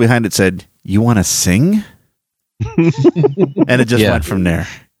 and the girl behind it said, "You want to sing?" And it just went from there.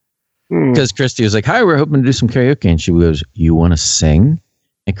 Because Christy was like, "Hi, we're hoping to do some karaoke." And she goes, "You want to sing?"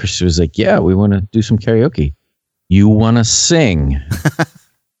 And Christy was like, "Yeah, we want to do some karaoke." "You want to sing?"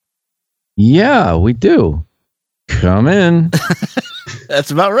 "Yeah, we do." "Come in."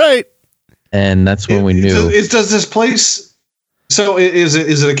 That's about right. And that's when we knew. Does this place... So is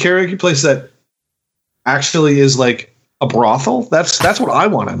it a karaoke place that actually is like a brothel? That's what I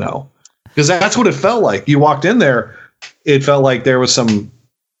want to know. Because that's what it felt like. You walked in there, it felt like there was some...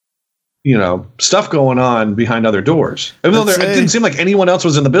 stuff going on behind other doors. Even though it didn't seem like anyone else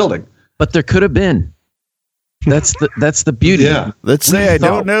was in the building. But there could have been. That's the beauty. Yeah. Let's say I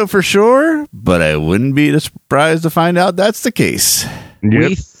don't know for sure, but I wouldn't be surprised to find out that's the case.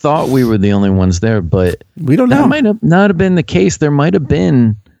 We thought we were the only ones there, but we don't know. That might have not have been the case. There might have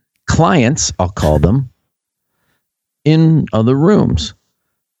been clients, I'll call them, in other rooms.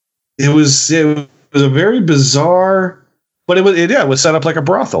 It was a very bizarre... But it was set up like a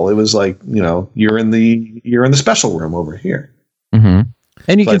brothel. It was like, you're in the special room over here. Mm-hmm.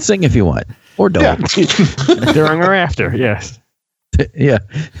 And you can sing if you want, or don't. Yeah. During or after, yes. Yeah.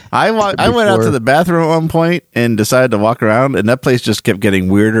 I went out to the bathroom at one point and decided to walk around, and that place just kept getting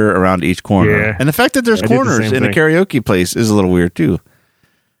weirder around each corner. Yeah. And the fact that there's corners in a karaoke place is a little weird too.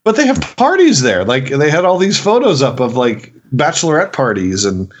 But they have parties there. Like they had all these photos up of like bachelorette parties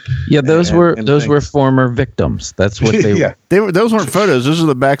and those were former victims. That's what they those weren't photos. Those are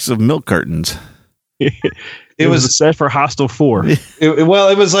the backs of milk cartons. It was a set for Hostel 4. It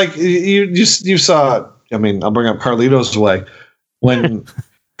was like you saw. I mean, I'll bring up Carlito's way when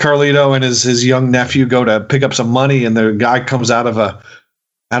Carlito and his young nephew go to pick up some money, and the guy comes out of a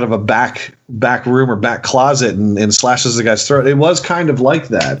back room or back closet and slashes the guy's throat. It was kind of like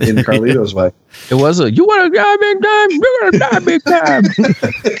that in Carlito's way. It was you want to die big time? You're gonna die big time.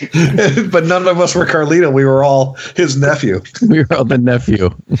 But none of us were Carlito. We were all his nephew. We were all the nephew.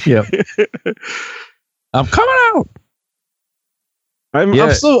 Yep. I'm coming out.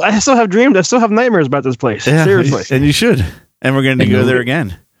 I still have dreams. I still have nightmares about this place. Yeah, seriously. And you should. And we're going to go there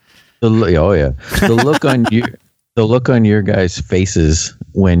again. The look on your guys' faces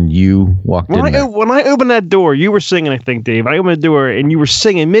when you walked in. When I opened that door, you were singing, I think, Dave. I opened the door and you were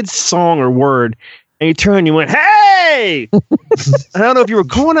singing mid-song or word, and you turned and you went, "Hey!" I don't know if you were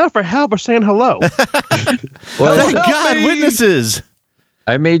calling out for help or saying hello. Well, thank God, witnesses.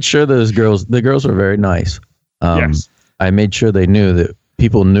 I made sure the girls were very nice. Yes. I made sure they knew that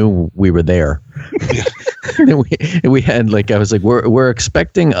people knew we were there. we had I was like, we're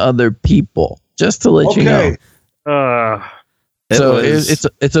expecting other people, just to let you know.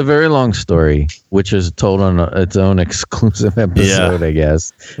 It's a very long story, which is told on its own exclusive episode, I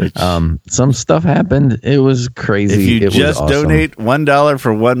guess. Some stuff happened. It was crazy. If you just donate $1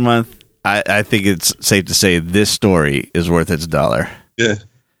 for 1 month, I think it's safe to say this story is worth its $1. Yeah.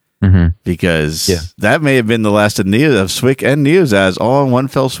 Mm-hmm. Because that may have been the last of Swick and NEOZAZ all in one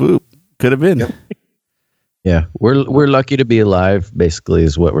fell swoop. Could have been. Yep. Yeah, we're lucky to be alive. Basically,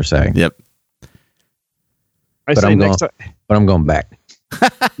 is what we're saying. Yep. But I'm going back.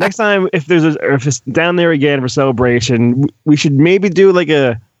 Next time, if it's down there again for celebration, we should maybe do like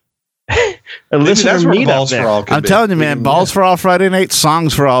a listener meetup there. I'm telling you, man, Balls for All Friday night,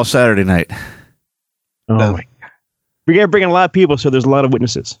 Songs for All Saturday night. Oh my God. We got to bring in a lot of people, so there's a lot of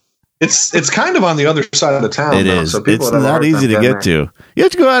witnesses. It's kind of on the other side of the town. It is. So it's not easy to get to. You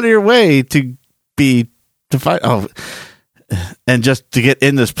have to go out of your way to find. Oh, and just to get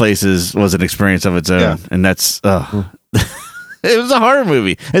in this place was an experience of its own, and that's. It was a horror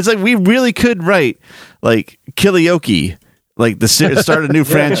movie. It's like we really could write like Karaoke, like start a new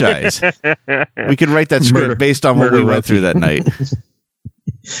franchise. We could write that script based on what we went through that night.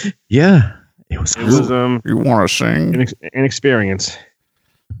 Yeah, it was. You want to sing? An experience.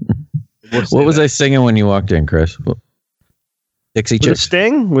 What was I singing when you walked in, Chris? Dixie Chicks. Was it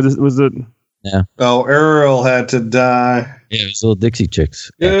Sting? Was it? Yeah. Oh, Earl had to die. Yeah, it was little Dixie Chicks.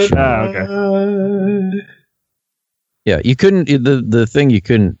 Okay. Yeah, you couldn't. The thing you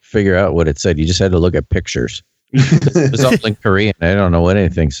couldn't figure out what it said. You just had to look at pictures. It was all in Korean. I don't know what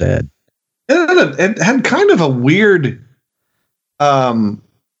anything said. It had kind of a weird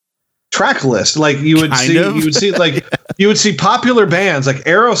track list. Like you would see popular bands like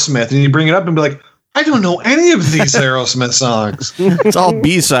Aerosmith, and you bring it up and be like, I don't know any of these Aerosmith songs. It's all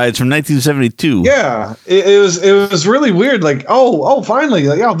B-sides from 1972. Yeah, it was really weird. Like, finally,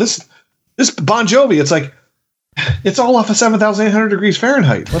 like, this Bon Jovi. It's like it's all off of 7,800 degrees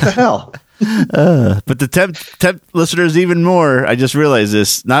Fahrenheit. What the hell? But the temp listeners even more. I just realized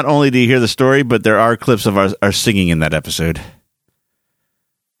this. Not only do you hear the story, but there are clips of our singing in that episode.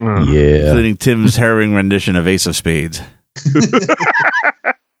 Yeah, including Tim's harrowing rendition of Ace of Spades.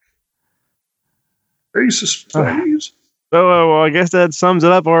 Ace of Spades. Well, I guess that sums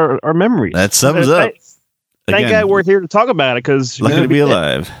it up our memories. That sums up. Thank God we're here to talk about it, because lucky to be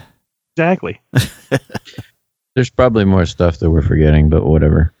alive. Exactly. There's probably more stuff that we're forgetting, but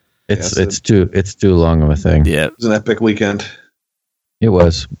whatever. It's too long of a thing. Yeah, it was an epic weekend. It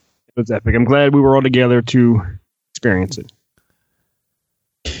was. It was epic. I'm glad we were all together to experience it.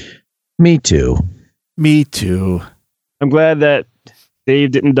 Me too. I'm glad that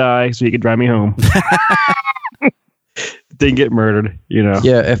Dave didn't die so he could drive me home. Didn't get murdered,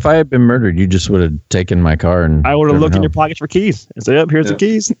 Yeah, if I had been murdered, you just would have taken my car and I would have looked in your pockets for keys and said, here's the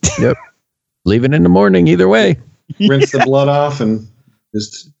keys. Yep. Leave it in the morning either way. Rinse the blood off and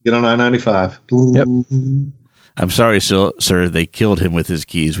just get on I-95. Yep. I'm sorry, sir. They killed him with his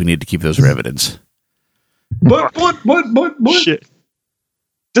keys. We need to keep those for evidence. What? Shit.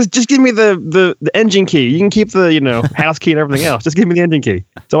 Just give me the engine key. You can keep the house key and everything else. Just give me the engine key.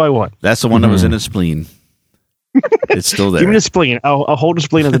 That's all I want. That's the one that was in his spleen. It's still there. Give me the spleen. I'll hold the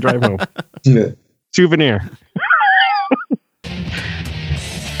spleen on the drive home. Yeah. Souvenir.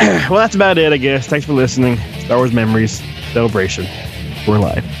 Well, that's about it, I guess. Thanks for listening. Star Wars Memories Celebration. We're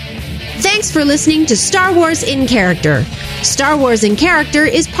live. Thanks for listening to Star Wars in Character. Star Wars in Character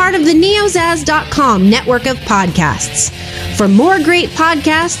is part of the NEOZAZ.com network of podcasts. For more great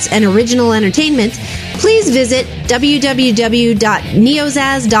podcasts and original entertainment, please visit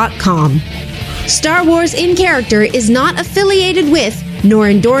www.neozaz.com. Star Wars in Character is not affiliated with nor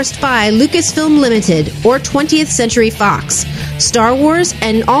endorsed by Lucasfilm Limited or 20th Century Fox. Star Wars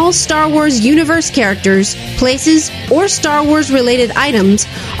and all Star Wars universe characters, places, or Star Wars related items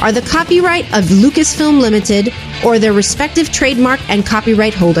are the copyright of Lucasfilm Limited or their respective trademark and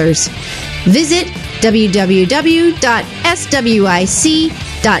copyright holders. Visit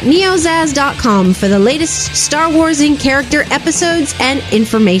www.swic.neozaz.com for the latest Star Wars in Character episodes and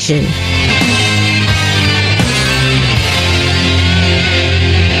information.